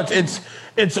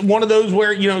 it's one of those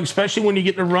where, especially when you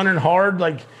get to running hard,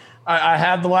 like I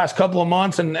have the last couple of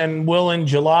months and will in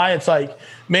July, it's like,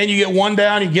 man, you get one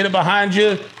down, you get it behind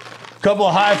you, couple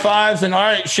of high fives, and all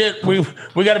right, shit, we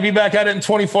got to be back at it in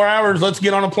 24 hours. Let's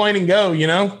get on a plane and go,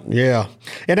 Yeah.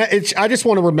 And I just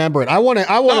want to remember it. I want to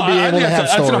be able to have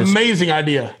stories. That's an amazing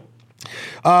idea.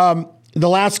 The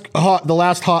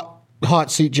last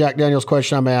hot seat Jack Daniels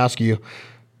question I'm going to ask you.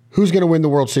 Who's going to win the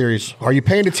World Series? Are you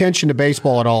paying attention to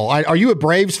baseball at all? Are you a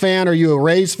Braves fan? Are you a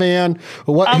Rays fan?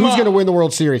 Who's going to win the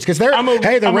World Series? Because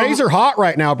the Rays are hot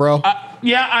right now, bro.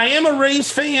 I am a Rays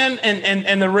fan,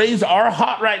 and the Rays are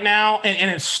hot right now,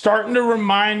 and it's starting to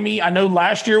remind me. I know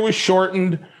last year was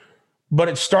shortened, but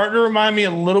it's starting to remind me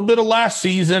a little bit of last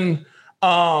season.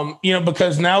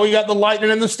 Because now we got the Lightning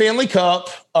in the Stanley Cup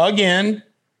again.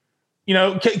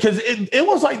 Because it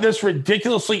was like this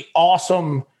ridiculously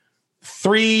awesome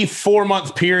 3-4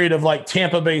 month period of like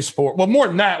Tampa Bay sport. Well, more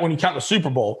than that when you count the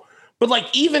Super Bowl, but like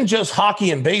even just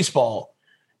hockey and baseball,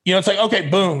 it's like, okay,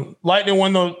 boom, Lightning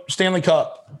won the Stanley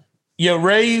Cup.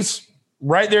 Rays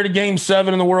right there to Game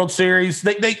 7 in the World Series.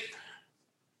 The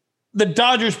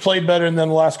Dodgers played better than the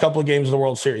last couple of games of the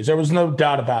World Series. There was no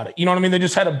doubt about it. You know what I mean? They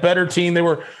just had a better team.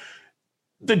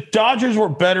 The Dodgers were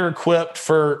better equipped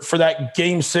for that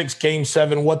Game 6, Game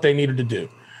 7, what they needed to do.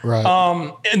 Right.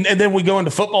 And then we go into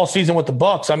football season with the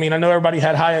Bucks. I mean, I know everybody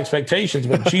had high expectations,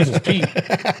 but Jesus, Pete,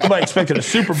 nobody expected a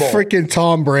Super Bowl. Freaking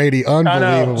Tom Brady,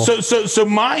 unbelievable. So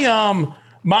my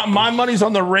money's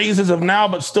on the Rays as of now,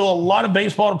 but still a lot of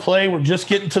baseball to play. We're just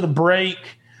getting to the break.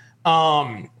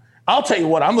 I'll tell you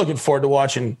what, I'm looking forward to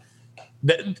watching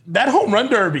that home run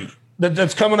derby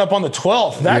that's coming up on the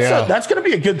 12th. That's going to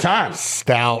be a good time.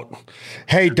 Stout.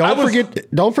 Hey,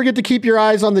 don't forget to keep your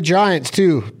eyes on the Giants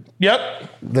too. Yep.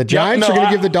 The Giants are going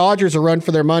to give the Dodgers a run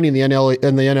for their money in the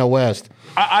NL West.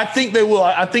 I think they will.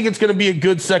 I think it's going to be a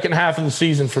good second half of the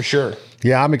season for sure.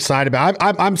 Yeah, I'm excited about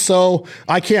it.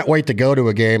 I can't wait to go to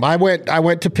a game. I went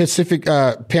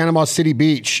to Panama City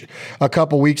Beach a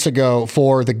couple weeks ago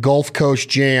for the Gulf Coast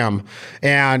Jam,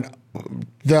 and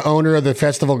the owner of the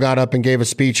festival got up and gave a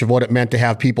speech of what it meant to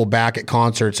have people back at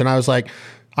concerts. And I was like,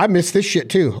 I miss this shit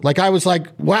too. Like I was like,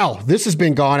 wow, this has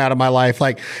been gone out of my life.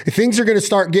 Like things are going to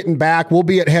start getting back. We'll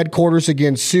be at headquarters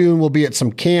again soon. We'll be at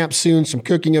some camps soon, some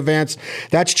cooking events.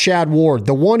 That's Chad Ward,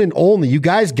 the one and only. You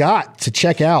guys got to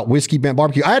check out Whiskey Bent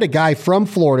Barbecue. I had a guy from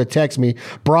Florida text me,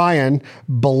 Brian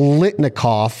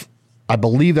Bolitnikoff. I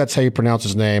believe that's how you pronounce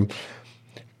his name.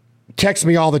 Text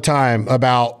me all the time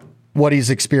about what he's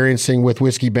experiencing with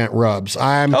Whiskey Bent rubs.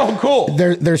 Cool.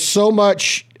 There's so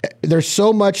much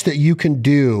that you can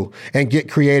do and get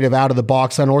creative out of the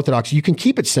box, unorthodox. You can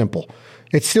keep it simple.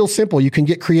 It's still simple. You can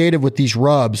get creative with these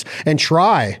rubs and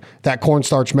try that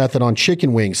cornstarch method on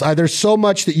chicken wings. There's so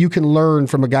much that you can learn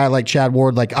from a guy like Chad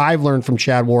Ward, like I've learned from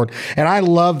Chad Ward. And I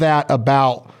love that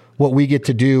about what we get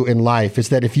to do in life is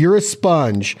that if you're a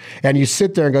sponge and you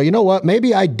sit there and go, you know what,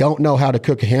 maybe I don't know how to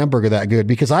cook a hamburger that good,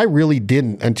 because I really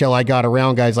didn't until I got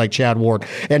around guys like Chad Ward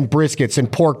and briskets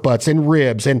and pork butts and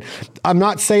ribs. And I'm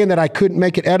not saying that I couldn't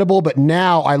make it edible, but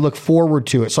now I look forward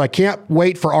to it. So I can't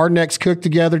wait for our next cook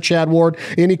together, Chad Ward.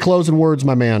 Any closing words,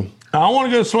 my man? I want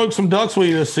to go smoke some ducks with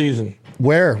you this season.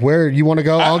 Where you want to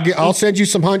go? I'll send you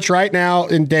some hunts right now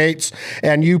and dates,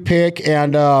 and you pick,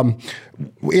 and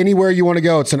anywhere you want to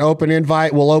go. It's an open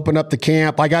invite. We'll open up the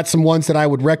camp. I got some ones that I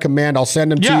would recommend. I'll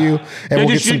send them to you, and we'll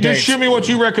get some dates. Just shoot me what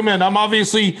you recommend. I'm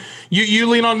obviously you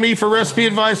lean on me for recipe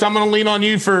advice. I'm going to lean on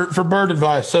you for bird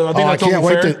advice. So I think that's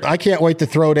only fair. I can't wait to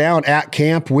throw down at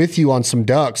camp with you on some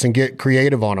ducks and get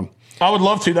creative on them. I would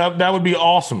love to. That would be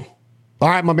awesome. All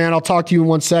right, my man, I'll talk to you in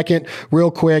 1 second. Real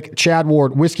quick, Chad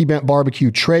Ward, Whiskey Bent Barbecue,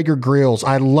 Traeger Grills.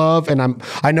 I love, and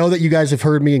I know that you guys have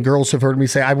heard me and girls have heard me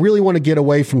say, I really want to get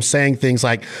away from saying things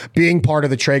like being part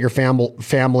of the Traeger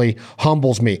family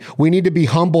humbles me. We need to be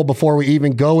humble before we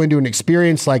even go into an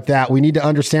experience like that. We need to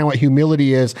understand what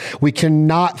humility is. We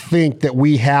cannot think that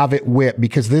we have it whipped,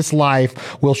 because this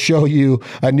life will show you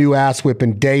a new ass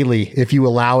whipping daily if you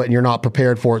allow it and you're not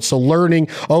prepared for it. So learning,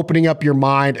 opening up your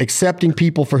mind, accepting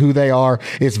people for who they are,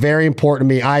 is very important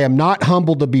to me. I am not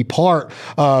humbled to be part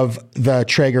of the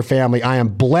Traeger family. I am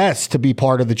blessed to be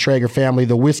part of the Traeger family,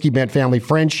 the Whiskey Bent family,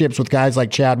 friendships with guys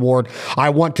like Chad Ward. I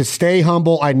want to stay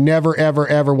humble. I never, ever,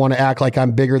 ever want to act like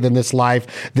I'm bigger than this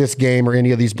life, this game, or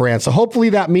any of these brands. So hopefully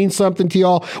that means something to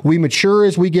y'all. We mature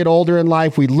as we get older in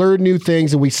life. We learn new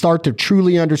things, and we start to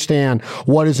truly understand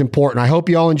what is important. I hope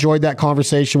you all enjoyed that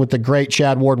conversation with the great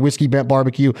Chad Ward, Whiskey Bent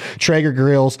Barbecue, Traeger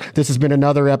Grills. This has been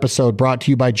another episode brought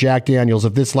to you by Jack Daniels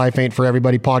of This Life Ain't For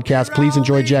Everybody podcast. Please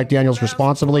enjoy Jack Daniels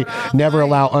responsibly. Never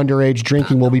allow underage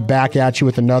drinking. We'll be back at you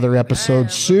with another episode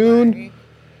soon.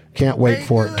 Can't wait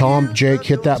for it. Tom, Jake,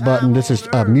 hit that button. This is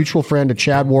a mutual friend of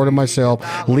Chad Ward and myself,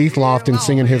 Leith Lofton,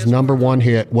 singing his #1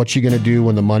 hit, What You Gonna Do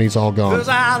When the Money's All Gone. 'Cause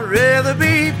I'd rather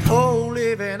be poor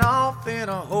living off in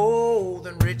a hole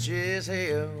than rich as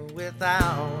hell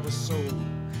without a soul.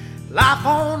 Life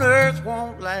on earth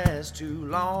won't last too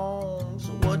long, so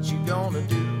what you gonna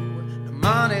do when the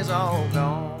money's all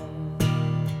gone?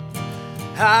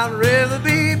 I'd rather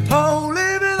be poor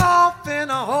living off in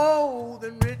a hole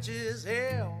than rich as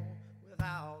hell